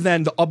 other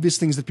than the obvious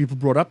things that people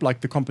brought up, like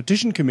the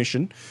Competition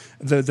Commission,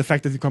 the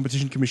fact that the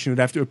Competition Commission would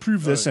have to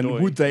approve this, and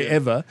would they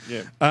ever,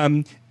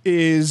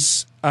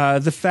 is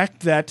the fact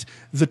that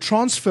the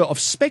transfer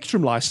of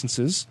spectrum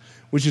licenses,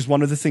 which is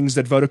one of the things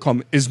that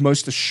Vodacom is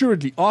most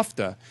assuredly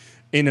after,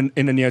 in a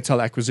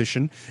Neotel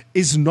acquisition,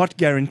 is not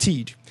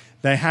guaranteed.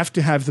 They have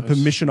to have the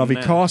permission of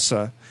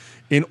ICASA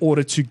in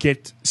order to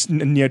get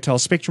Neotel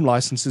spectrum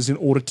licenses in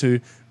order to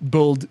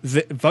build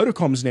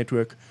Vodacom's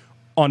network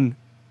on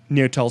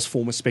Neotel's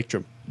former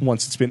spectrum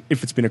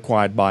if it's been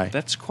acquired by.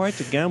 That's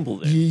quite a gamble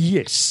there.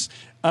 Yes.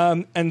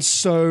 And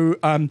so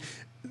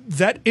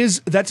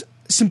that's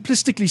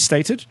simplistically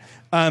stated.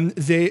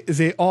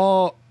 There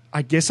are,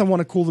 I guess I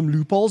want to call them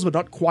loopholes, but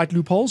not quite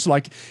loopholes.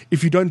 Like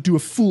if you don't do a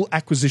full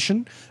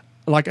acquisition,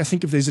 like I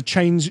think if there's a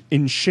change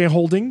in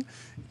shareholding,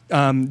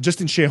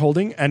 just in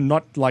shareholding and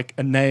not like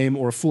a name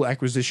or a full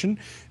acquisition,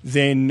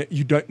 then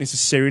you don't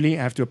necessarily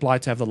have to apply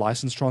to have the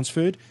license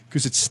transferred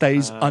because it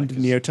stays under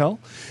Neotel.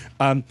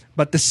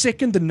 But the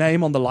second the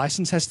name on the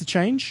license has to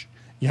change,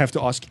 you have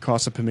to ask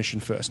ICASA permission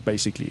first,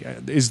 basically,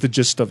 is the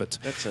gist of it.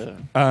 That's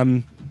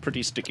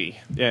pretty sticky.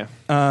 Yeah.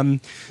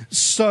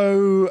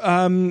 So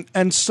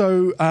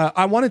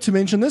I wanted to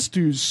mention this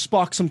to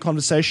spark some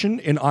conversation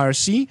in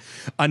IRC.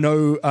 I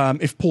know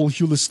if Paul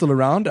Huell is still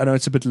around, I know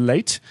it's a bit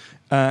late,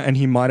 and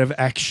he might have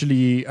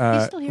actually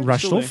still here.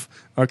 rushed Still off.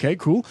 Okay,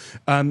 cool.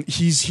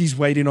 He's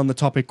weighed in on the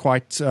topic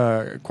quite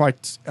a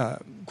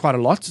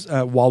lot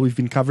while we've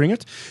been covering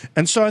it,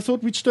 and so I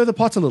thought we'd stir the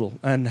pot a little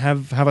and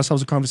have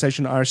ourselves a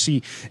conversation at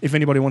IRC. If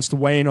anybody wants to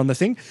weigh in on the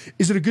thing,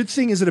 is it a good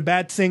thing? Is it a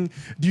bad thing?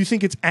 Do you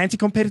think it's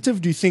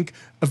anti-competitive? Do you think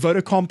a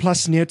Vodacom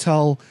plus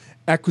Neotel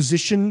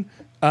acquisition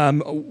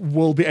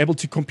will be able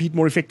to compete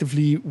more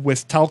effectively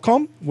with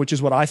Telkom, which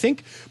is what I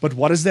think? But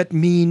what does that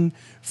mean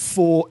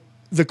for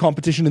the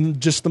competition in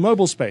just the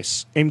mobile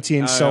space?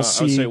 MTN, Cell C.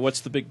 I would say,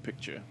 what's the big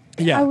picture?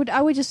 Yeah.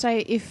 I would just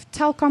say if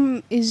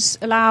Telkom is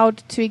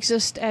allowed to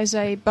exist as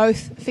a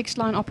both fixed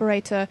line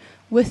operator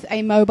with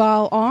a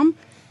mobile arm,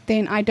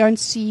 then I don't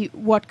see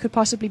what could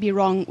possibly be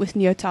wrong with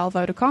Neotel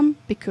Vodacom,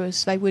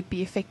 because they would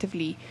be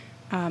effectively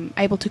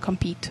able to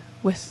compete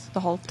with the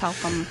whole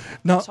Telkom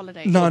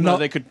consolidation. No,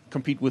 they could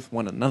compete with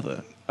one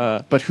another.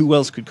 But who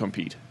else could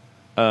compete?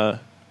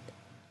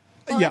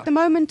 At the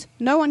moment,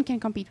 no one can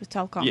compete with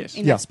Telkom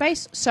in that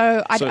space.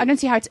 So I don't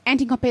see how it's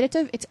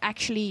anti-competitive. It's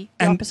actually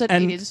the opposite.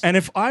 It is. And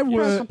if I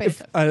were,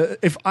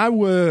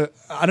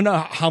 I don't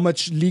know how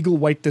much legal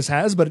weight this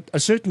has, but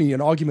certainly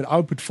an argument I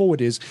would put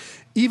forward is,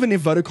 even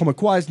if Vodacom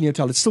acquires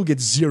Neotel, it still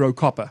gets zero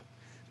copper.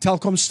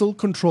 Telkom still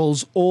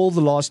controls all the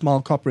last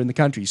mile copper in the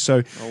country.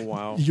 So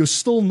you're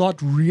still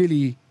not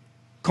really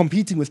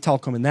competing with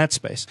Telkom in that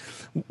space.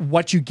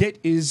 What you get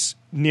is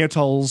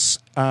Neotel's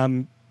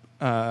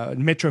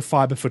metro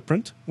fiber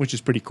footprint, which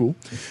is pretty cool,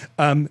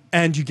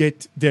 and you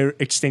get their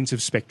extensive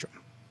spectrum.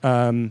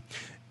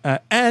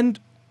 And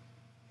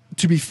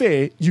to be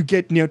fair, you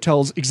get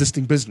Neotel's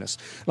existing business.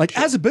 Like,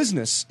 as a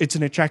business, it's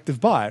an attractive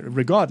buy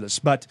regardless.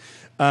 But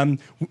I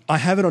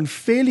have it on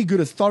fairly good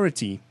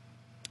authority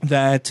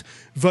that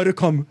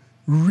Vodacom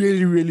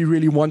really, really,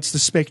 really wants the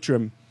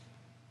spectrum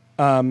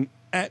to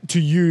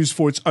use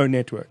for its own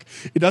network.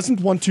 It doesn't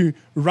want to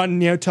run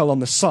Neotel on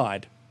the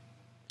side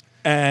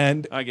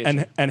and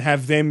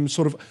have them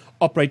sort of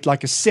operate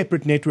like a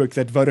separate network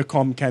that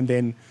Vodacom can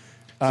then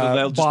so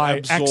they'll buy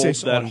just absorb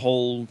access that on.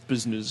 whole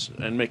business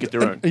and make it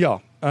their own.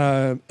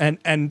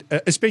 And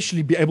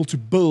especially be able to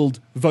build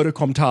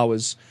Vodacom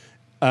towers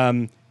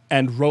and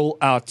roll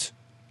out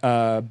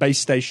base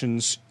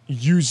stations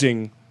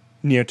using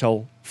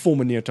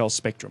former Neotel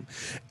spectrum.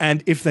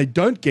 And if they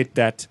don't get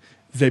that,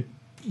 they're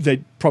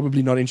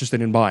probably not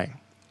interested in buying.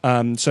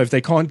 So if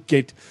they can't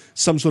get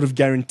some sort of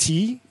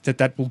guarantee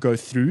that will go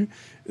through,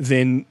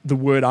 then the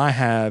word I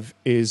have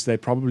is they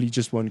probably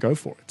just won't go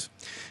for it.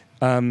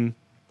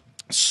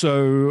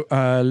 So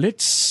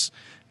let's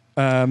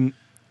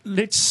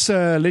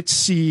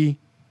see.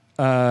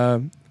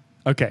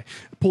 Okay,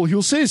 Paul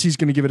Huell says he's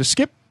going to give it a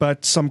skip,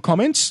 but some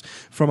comments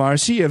from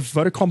RC. If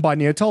Vodacom buy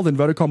Neotel, then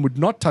Vodacom would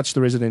not touch the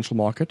residential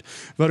market.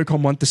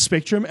 Vodacom want the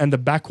spectrum and the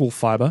backhaul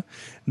fiber.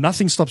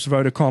 Nothing stops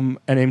Vodacom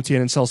and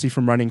MTN and Cell C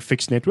from running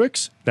fixed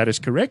networks. That is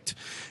correct.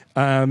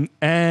 So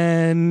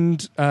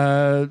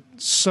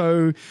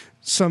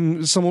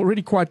some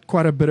already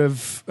quite a bit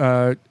of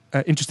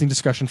interesting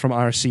discussion from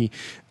RC.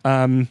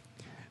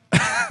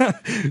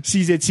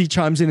 CZC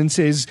chimes in and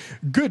says,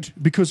 good,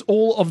 because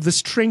all of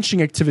this trenching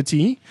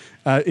activity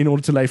in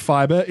order to lay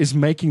fiber is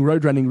making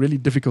road running really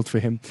difficult for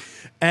him.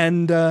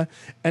 And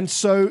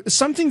so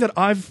something that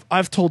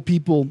I've told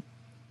people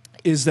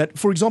is that,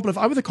 for example, if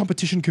I were the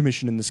Competition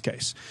Commission in this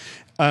case,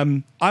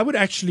 I would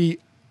actually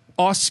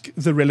ask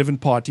the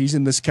relevant parties,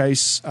 in this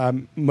case,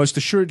 most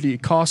assuredly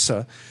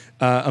ICASA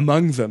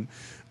among them,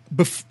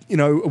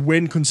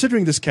 when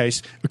considering this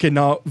case, okay,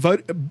 now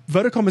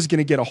Vodacom is going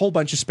to get a whole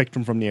bunch of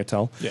spectrum from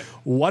Neotel. Yeah.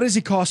 What is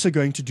ICASA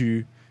going to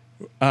do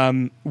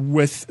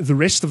with the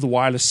rest of the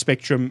wireless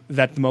spectrum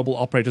that the mobile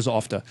operators are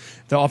after?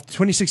 They're after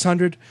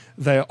 2600.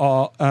 They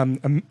are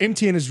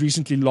MTN has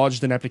recently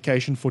lodged an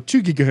application for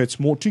 2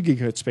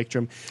 gigahertz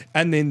spectrum,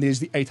 and then there's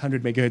the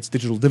 800 megahertz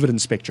digital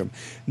dividend spectrum.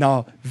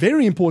 Now,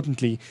 very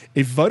importantly,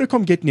 if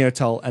Vodacom get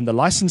Neotel and the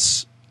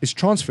license is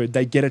transferred,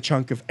 they get a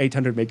chunk of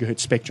 800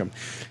 megahertz spectrum.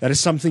 That is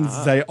something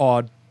they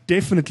are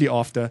definitely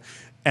after.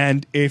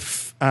 And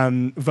if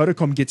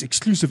Vodacom gets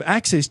exclusive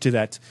access to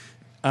that,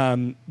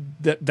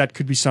 that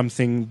could be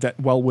something that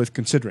well worth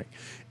considering.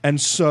 And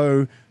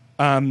so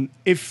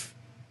if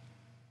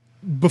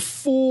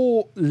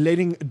before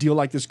letting a deal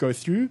like this go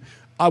through,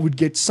 I would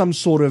get some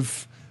sort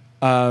of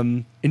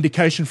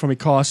indication from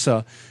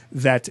ICASA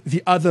that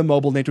the other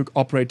mobile network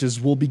operators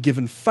will be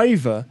given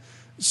favor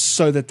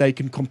so that they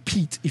can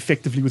compete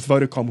effectively with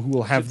Vodacom, who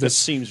will have this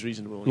seems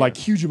reasonable,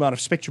 huge amount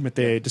of spectrum at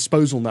their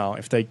disposal now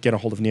if they get a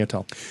hold of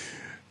Neotel.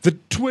 The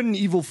twin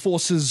evil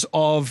forces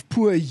of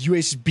poor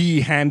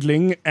USB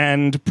handling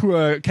and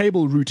poor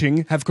cable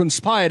routing have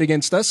conspired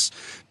against us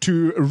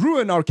to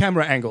ruin our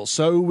camera angle.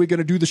 So we're going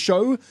to do the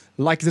show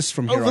like this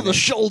from here on over the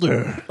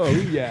shoulder. Oh,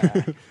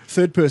 yeah.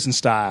 Third person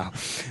style.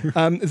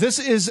 This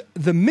is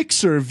the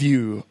mixer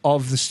view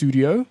of the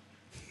studio.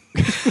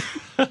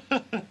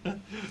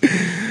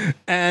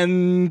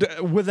 And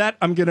with with that,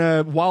 I'm going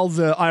to, while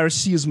the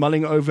IRC is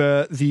mulling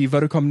over the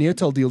Vodacom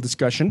Neotel deal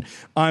discussion,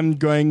 I'm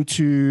going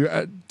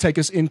to take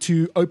us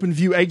into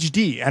OpenView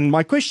HD. And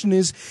my question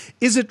is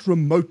it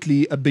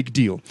remotely a big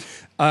deal?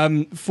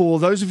 For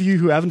those of you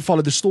who haven't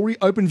followed the story,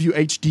 OpenView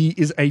HD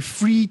is a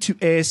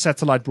free-to-air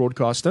satellite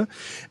broadcaster.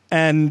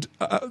 And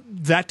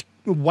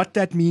what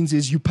that means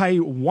is you pay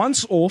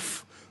once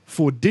off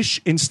for dish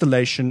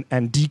installation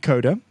and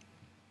decoder,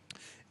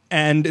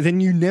 and then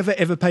you never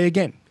ever pay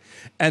again.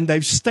 And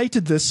they've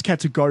stated this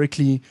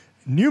categorically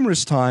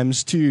numerous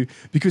times too,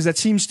 because that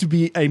seems to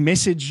be a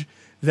message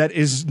that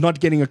is not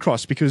getting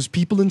across, because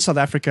people in South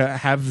Africa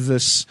have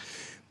this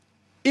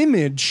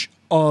image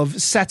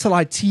of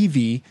satellite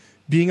TV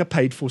being a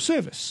paid for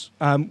service.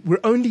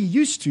 We're only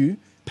used to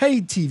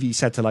paid TV,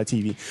 satellite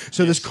TV.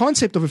 So this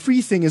concept of a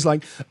free thing is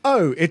like,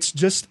 oh, it's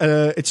just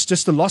a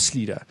loss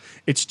leader.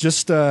 It's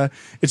just a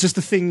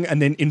thing, and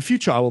then in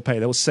future I will pay.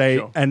 They will say,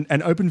 sure. and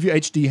OpenView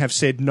HD have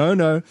said,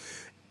 no,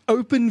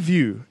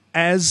 OpenView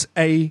as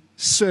a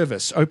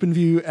service,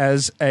 OpenView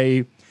as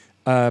a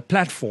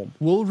platform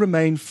will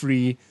remain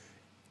free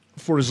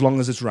for as long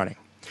as it's running.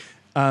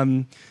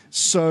 But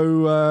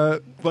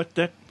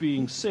that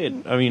being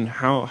said, I mean,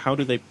 how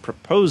do they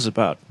propose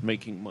about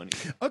making money?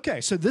 Okay,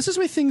 so this is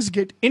where things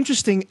get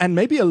interesting and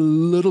maybe a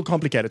little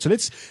complicated. So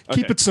let's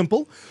keep it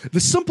simple.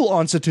 The simple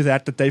answer to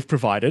that they've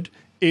provided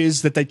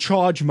is that they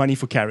charge money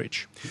for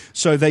carriage.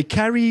 So they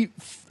carry,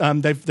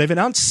 they've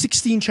announced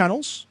 16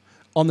 channels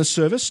on the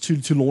service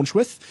to launch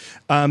with.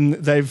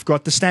 They've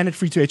got the standard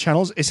free-to-air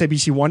channels,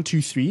 SABC 1,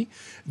 2, 3,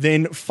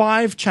 then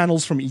 5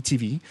 channels from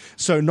ETV.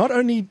 So not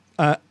only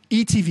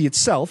ETV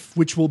itself,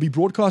 which will be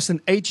broadcast in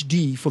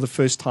HD for the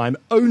first time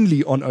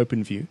only on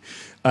OpenView.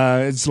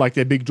 It's like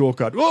their big draw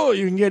card. Oh,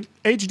 you can get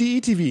HD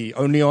ETV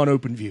only on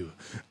OpenView.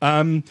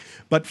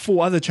 But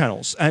 4 other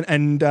channels.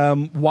 And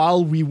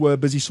while we were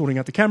busy sorting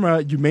out the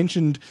camera, you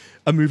mentioned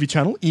a movie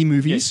channel,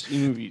 eMovies. Yes,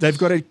 eMovies. They've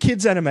got a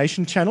kids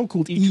animation channel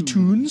called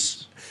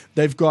eToons.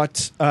 They've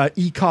got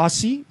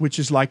eCasi, which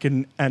is like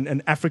an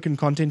African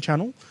content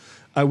channel.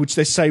 Which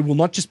they say will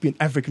not just be an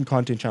African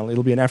content channel.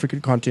 It'll be an African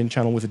content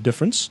channel with a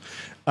difference.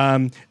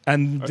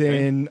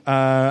 Then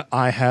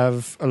I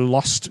have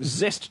lost...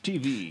 Zest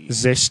TV.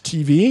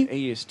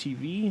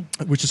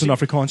 ASTV. Which is an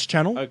Afrikaans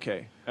channel.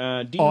 Okay.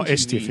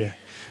 STV.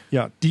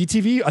 Yeah.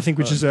 DTV, I think,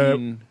 which is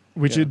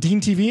Deen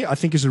TV, I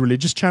think is a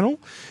religious channel.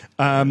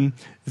 Then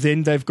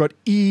they've got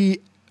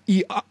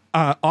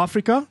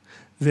Africa.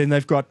 Then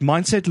they've got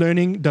Mindset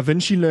Learning,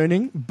 DaVinci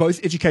Learning,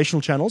 both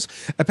educational channels.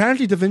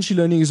 Apparently, DaVinci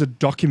Learning is a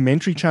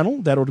documentary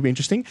channel. That ought to be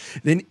interesting.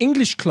 Then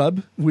English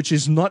Club, which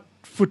is not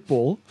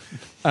football.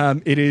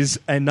 It is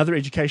another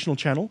educational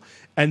channel.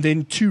 And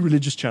then 2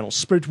 religious channels,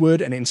 Spirit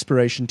Word and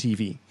Inspiration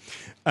TV.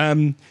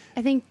 I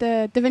think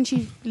the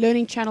DaVinci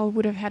Learning channel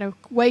would have had a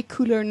way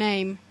cooler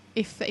name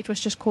if it was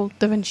just called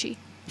DaVinci.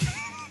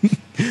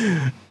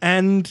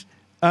 And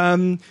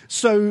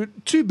so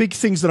 2 big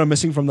things that are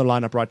missing from the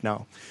lineup right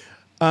now.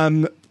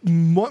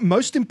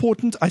 Most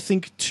important, I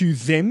think, to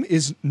them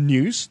is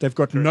news. They've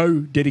got no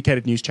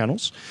dedicated news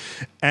channels.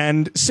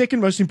 And second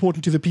most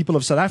important to the people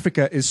of South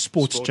Africa is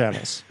sports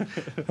channels.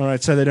 All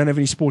right, so they don't have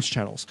any sports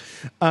channels.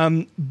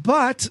 And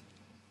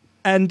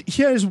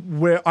here's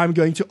where I'm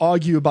going to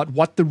argue about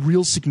what the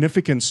real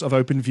significance of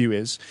OpenView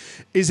is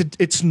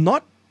it's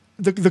not...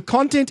 The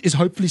content is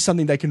hopefully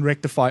something they can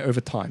rectify over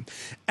time.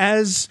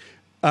 As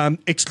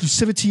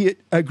exclusivity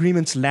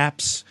agreements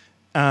lapse...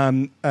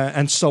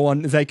 and so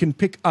on, they can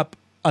pick up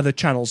other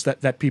channels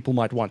that people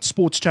might want,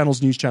 sports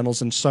channels, news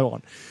channels, and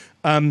so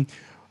on.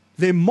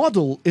 Their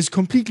model is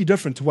completely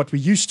different to what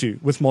we're used to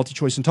with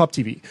MultiChoice and Top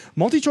TV.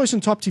 MultiChoice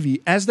and Top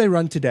TV, as they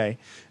run today,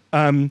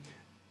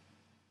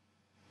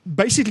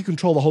 basically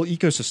control the whole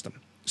ecosystem.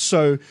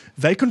 So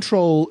they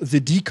control the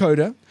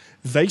decoder,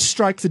 they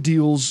strike the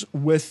deals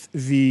with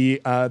the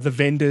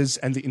vendors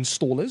and the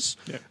installers.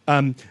 Yeah.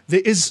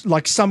 There is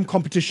like some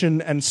competition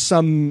and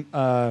some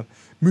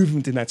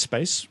movement in that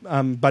space,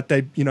 but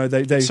they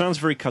It sounds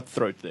very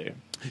cutthroat there.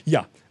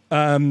 Yeah,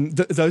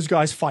 those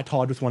guys fight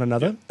hard with one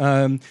another,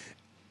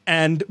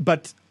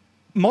 but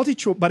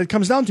it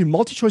comes down to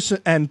MultiChoice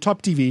and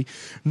Top TV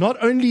not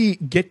only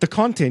get the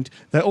content,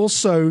 they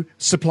also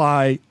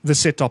supply the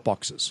set-top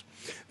boxes.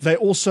 They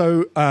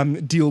also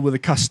deal with the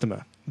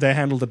customer. They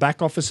handle the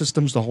back office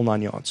systems, the whole 9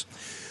 yards.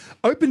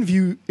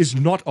 OpenView is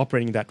not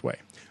operating that way.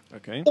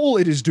 Okay. All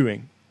it is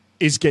doing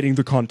is getting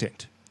the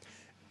content.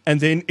 And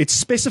then it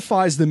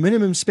specifies the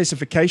minimum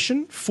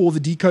specification for the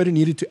decoder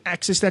needed to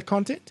access that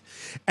content.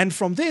 And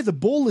from there, the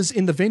ball is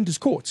in the vendor's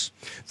courts.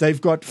 They've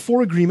got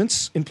 4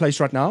 agreements in place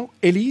right now,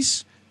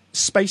 Ellie's,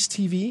 Space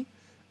TV,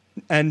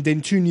 and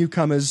then 2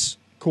 newcomers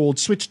called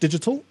Switch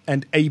Digital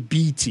and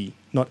ABT,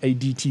 not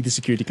ADT, the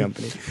security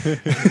company.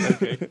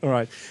 Okay. All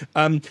right.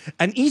 And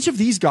each of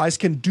these guys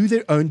can do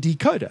their own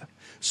decoder.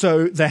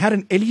 So they had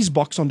an Ellie's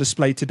box on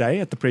display today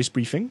at the press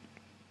briefing.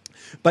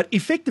 But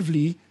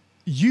effectively,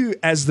 you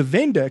as the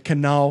vendor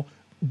can now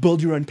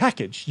build your own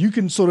package. You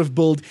can sort of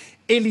build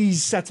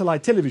Ellie's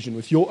satellite television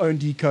with your own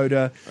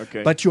decoder,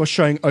 but you're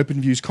showing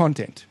OpenView's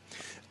content.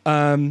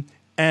 And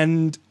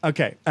And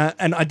okay,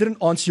 and I didn't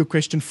answer your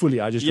question fully.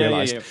 I just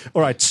realized. Yeah.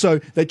 All right, so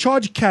they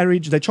charge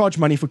carriage. They charge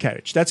money for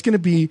carriage. That's going to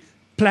be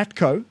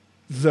Platco,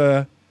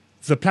 the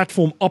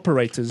platform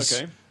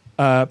operator's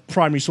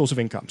primary source of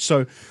income.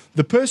 So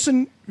the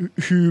person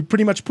who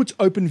pretty much puts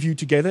OpenView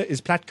together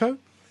is Platco,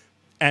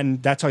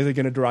 and that's how they're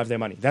going to derive their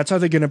money. That's how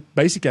they're going to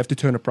basically have to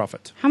turn a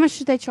profit. How much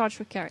do they charge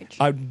for carriage?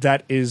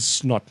 That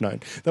is not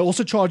known. They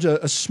also charge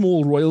a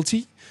small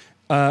royalty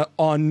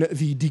on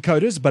the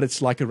decoders, but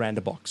it's like a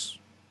random box.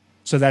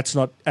 So that's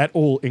not at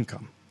all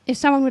income. If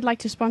someone would like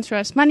to sponsor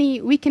us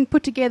money, we can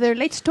put together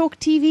Let's Talk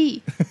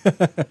TV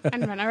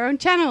and run our own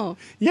channel.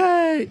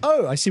 Yay!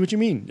 Oh, I see what you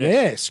mean.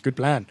 Yes, good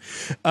plan.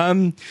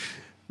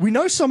 We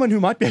know someone who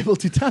might be able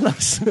to tell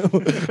us,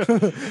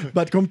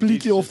 but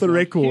completely off the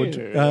record,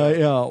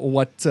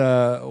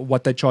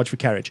 what they charge for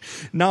carriage.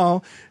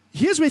 Now,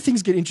 here's where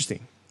things get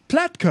interesting.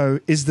 Platco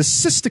is the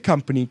sister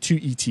company to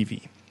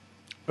ETV.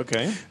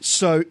 Okay.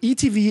 So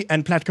ETV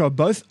and Platco are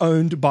both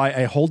owned by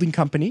a holding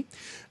company.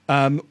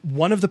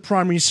 One of the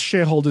primary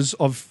shareholders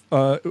of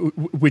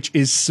which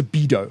is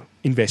Sabido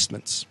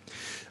Investments.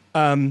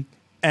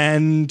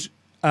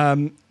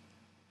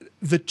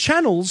 The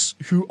channels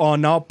who are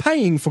now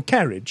paying for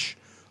carriage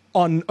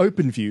on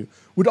OpenView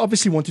would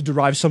obviously want to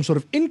derive some sort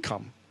of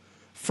income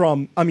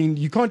from, I mean,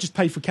 you can't just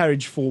pay for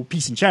carriage for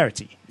peace and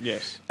charity.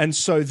 Yes. And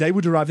so they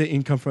would derive their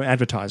income from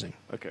advertising.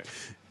 Okay.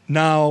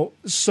 Now,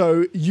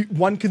 so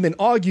one can then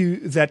argue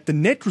that the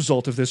net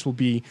result of this will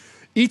be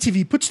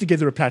ETV puts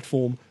together a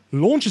platform,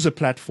 launches a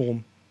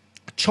platform,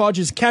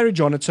 charges carriage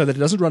on it so that it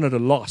doesn't run at a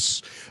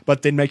loss,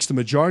 but then makes the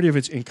majority of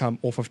its income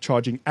off of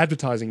charging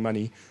advertising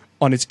money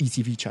on its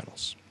ETV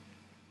channels.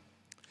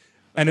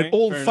 And it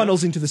all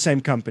funnels into the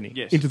same company,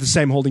 into the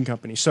same holding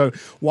company. So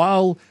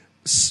while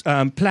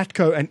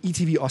Platco and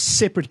ETV are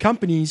separate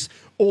companies,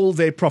 all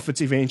their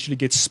profits eventually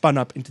get spun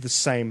up into the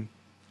same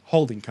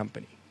holding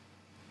company.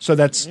 So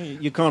that's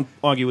you can't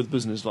argue with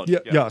business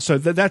logic. Yeah. So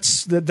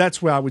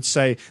that's where I would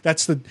say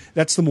that's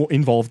the more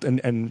involved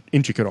and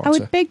intricate answer. I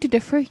would beg to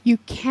differ. You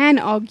can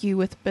argue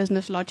with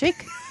business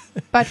logic,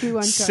 but we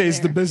won't. Says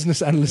the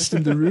business analyst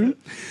in the room.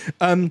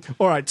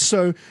 All right.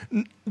 So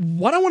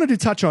what I wanted to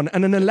touch on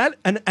an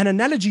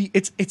analogy.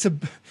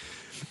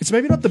 It's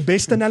maybe not the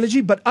best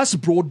analogy, but us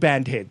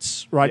broadband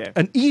heads, right? Yeah.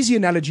 An easy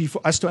analogy for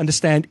us to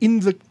understand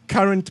in the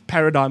current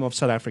paradigm of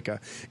South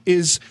Africa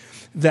is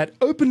that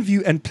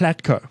OpenView and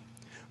Platco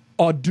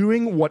are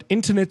doing what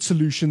Internet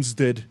Solutions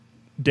did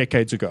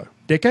decades ago.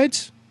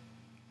 Decades?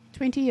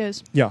 20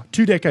 years. Yeah,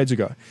 2 decades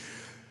ago.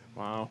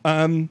 Wow.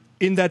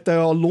 In that they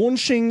are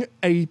launching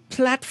a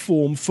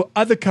platform for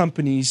other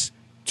companies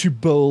to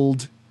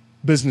build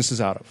businesses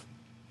out of.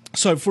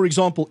 So, for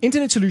example,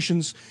 Internet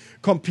Solutions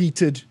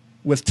competed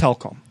with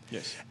Telkom.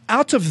 Yes.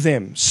 Out of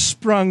them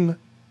sprung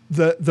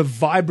the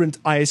vibrant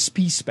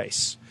ISP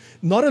space.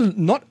 Not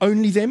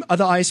only them,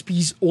 other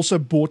ISPs also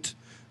bought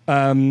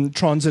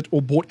transit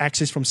or bought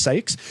access from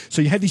SAIX.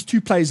 So you had these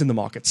two players in the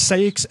market,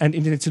 SAIX and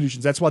Internet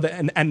Solutions. That's why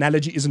the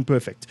analogy isn't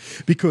perfect,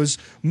 because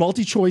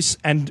MultiChoice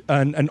and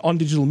on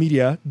digital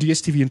media,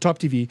 DSTV and Top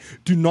TV,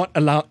 do not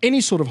allow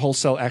any sort of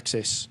wholesale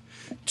access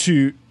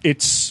to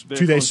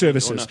their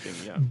services.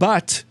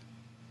 But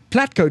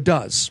Platco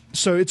does.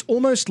 So it's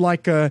almost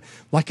like a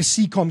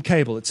CCOM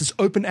cable. It's this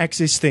open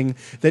access thing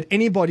that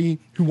anybody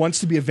who wants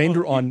to be a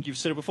vendor on... You've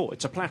said it before.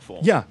 It's a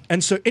platform. Yeah.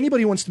 And so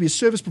anybody who wants to be a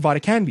service provider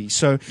can be.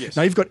 So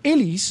now you've got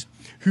Ellies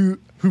who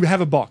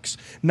have a box.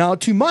 Now,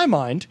 to my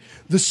mind,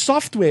 the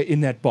software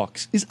in that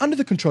box is under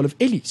the control of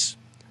Ellies,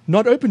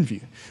 not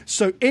OpenView.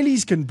 So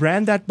Ellies can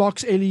brand that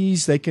box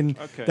Ellies. They can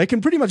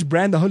pretty much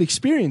brand the whole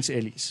experience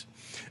Ellies.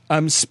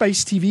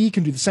 Space TV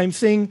can do the same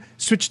thing.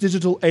 Switch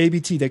Digital,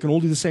 ABT, they can all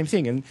do the same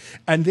thing.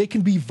 And there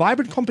can be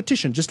vibrant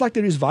competition, just like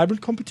there is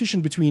vibrant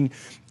competition between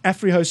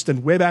AfriHost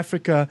and Web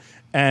Africa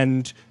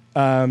and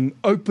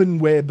Open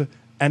Web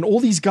and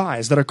all these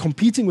guys that are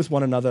competing with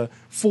one another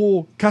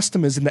for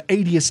customers in the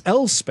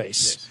ADSL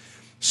space. Yes.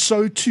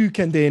 So too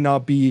can there now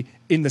be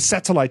in the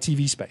satellite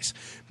TV space.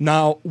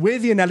 Now, where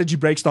the analogy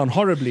breaks down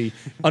horribly,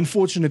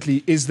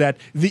 unfortunately, is that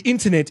the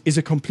internet is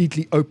a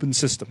completely open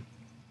system.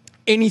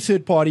 Any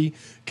third party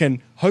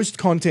can host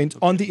content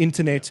on the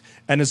internet,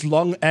 and as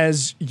long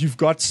as you've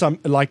got some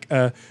like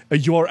a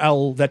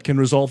URL that can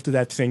resolve to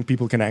that thing,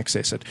 people can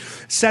access it.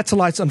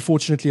 Satellites,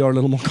 unfortunately, are a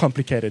little more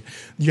complicated.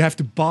 You have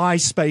to buy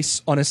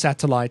space on a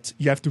satellite.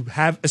 You have to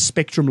have a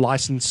spectrum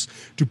license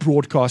to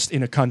broadcast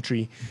in a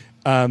country,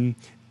 and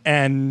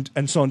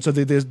so on. So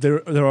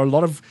there are a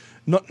lot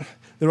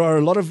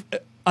of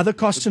other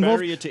costs involved.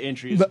 Barrier to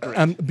entry is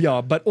great.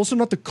 But also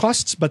not the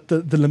costs, but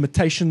the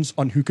limitations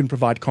on who can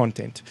provide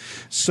content.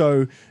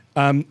 So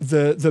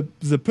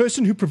the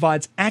person who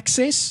provides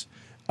access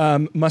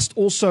must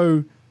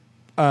also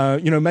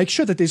make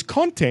sure that there's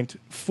content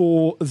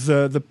for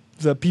the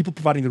people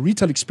providing the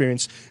retail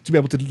experience to be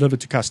able to deliver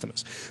to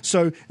customers.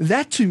 So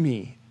that to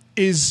me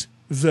is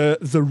the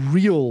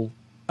real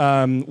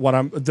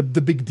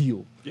the big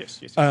deal. Yes.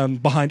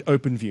 Behind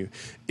OpenView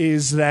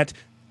is that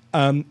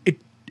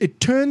it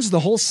turns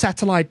the whole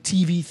satellite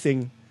TV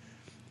thing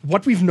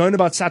what we've known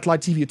about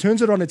satellite TV. It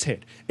turns it on its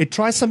head. It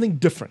tries something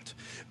different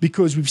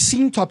because we've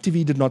seen Top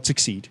TV did not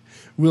succeed.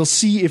 We'll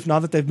see if now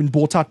that they've been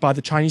bought out by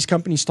the Chinese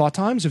company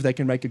StarTimes, if they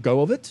can make a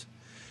go of it.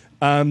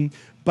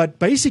 But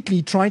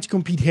basically, trying to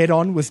compete head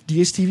on with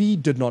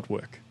DSTV did not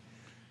work.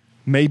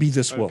 Maybe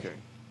this will.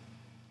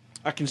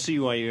 I can see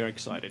why you're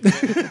excited.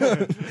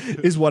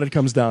 Is what it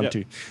comes down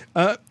to.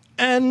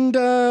 And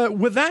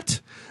with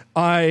that,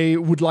 I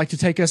would like to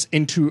take us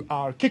into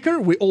our kicker.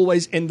 We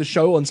always end the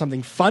show on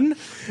something fun.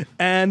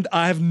 And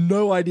I have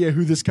no idea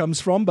who this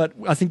comes from, but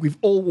I think we've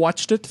all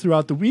watched it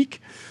throughout the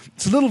week.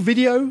 It's a little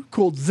video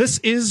called This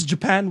is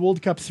Japan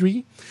World Cup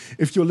 3.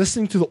 If you're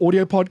listening to the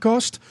audio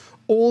podcast,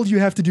 all you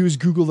have to do is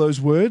Google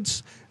those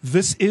words.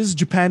 This is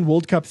Japan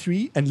World Cup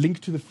 3 and link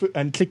to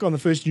and click on the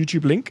first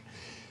YouTube link.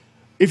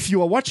 If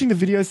you are watching the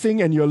video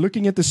thing and you're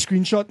looking at the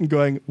screenshot and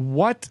going,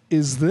 "What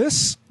is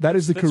this?"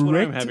 That's correct. What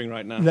I'm having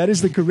right now. That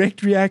is the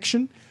correct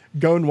reaction.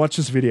 Go and watch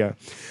this video.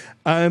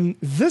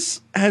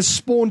 This has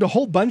spawned a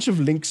whole bunch of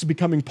links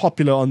becoming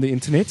popular on the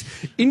internet,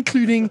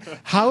 including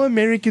how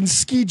American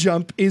ski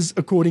jump is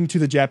according to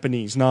the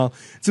Japanese. Now,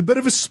 it's a bit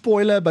of a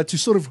spoiler, but to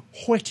sort of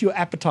whet your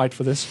appetite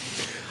for this,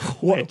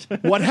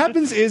 what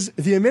happens is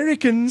the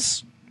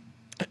Americans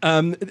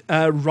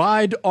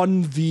ride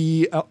on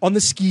the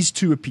skis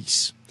two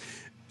apiece,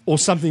 or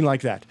something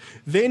like that.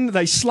 Then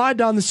they slide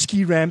down the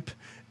ski ramp,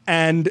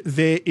 and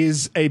there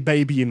is a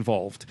baby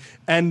involved.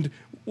 And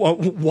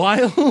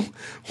while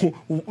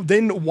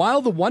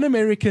the one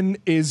American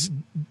is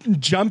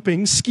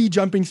ski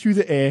jumping through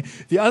the air,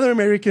 the other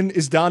American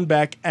is down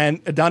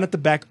at the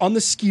back on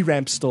the ski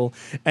ramp still,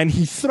 and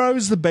he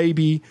throws the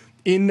baby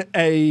in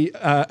a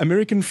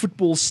American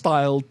football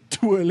style,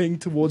 twirling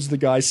towards the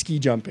guy ski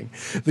jumping.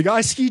 The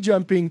guy ski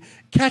jumping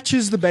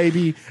catches the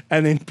baby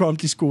and then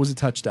promptly scores a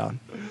touchdown.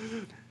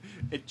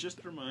 It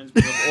just reminds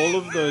me of all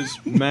of those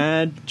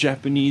mad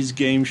Japanese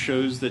game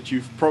shows that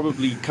you've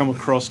probably come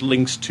across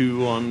links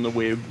to on the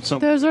web.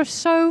 Those are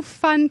so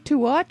fun to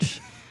watch,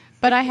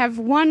 but I have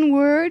one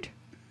word.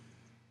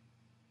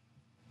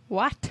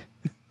 What?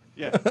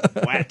 Yeah,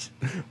 what?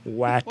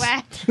 What?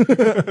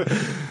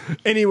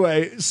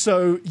 Anyway,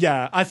 so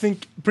yeah, I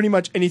think pretty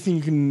much anything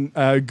you can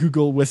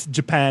Google with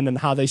Japan and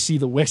how they see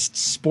the West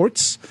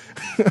sports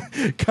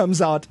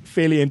comes out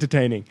fairly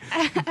entertaining.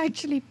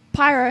 Actually,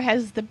 Pyro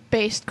has the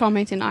best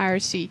comment in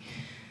IRC.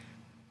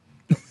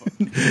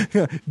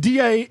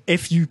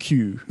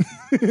 DAFUQ.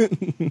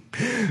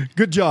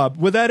 Good job.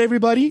 With that,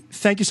 everybody,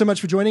 thank you so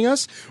much for joining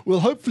us.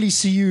 We'll hopefully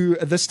see you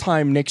this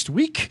time next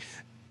week,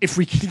 if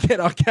we can get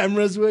our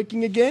cameras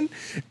working again.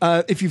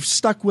 If you've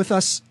stuck with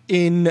us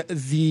in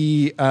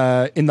the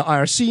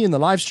IRC, in the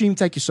live stream,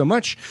 thank you so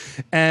much.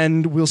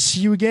 And we'll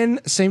see you again,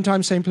 same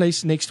time, same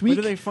place next week.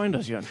 Where do they find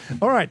us, Jan?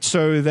 All right,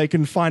 so they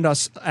can find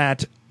us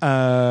at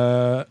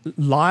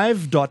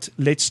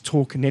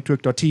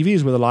live.letstalknetwork.tv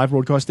is where the live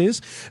broadcast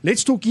is.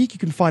 Let's Talk Geek, you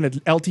can find at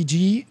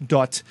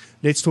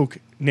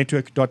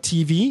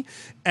ltg.letstalknetwork.tv.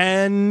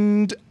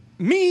 And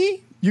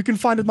me, you can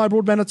find at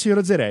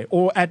mybroadband.co.za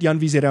or at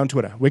JanVZ on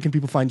Twitter. Where can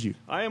people find you?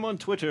 I am on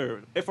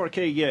Twitter,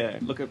 FRK, yeah.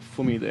 Look up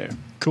for me there.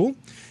 Cool.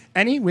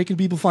 Annie, where can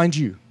people find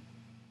you?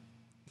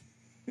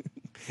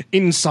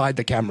 Inside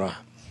the camera.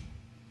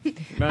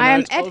 I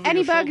am at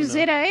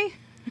AnnieBugZA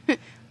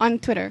on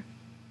Twitter.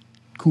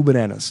 Cool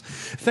bananas.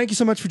 Thank you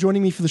so much for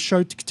joining me for the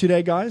show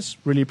today, guys.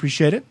 Really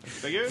appreciate it.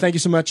 Thank you. Thank you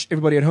so much,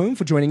 everybody at home,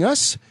 for joining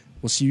us.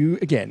 We'll see you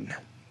again.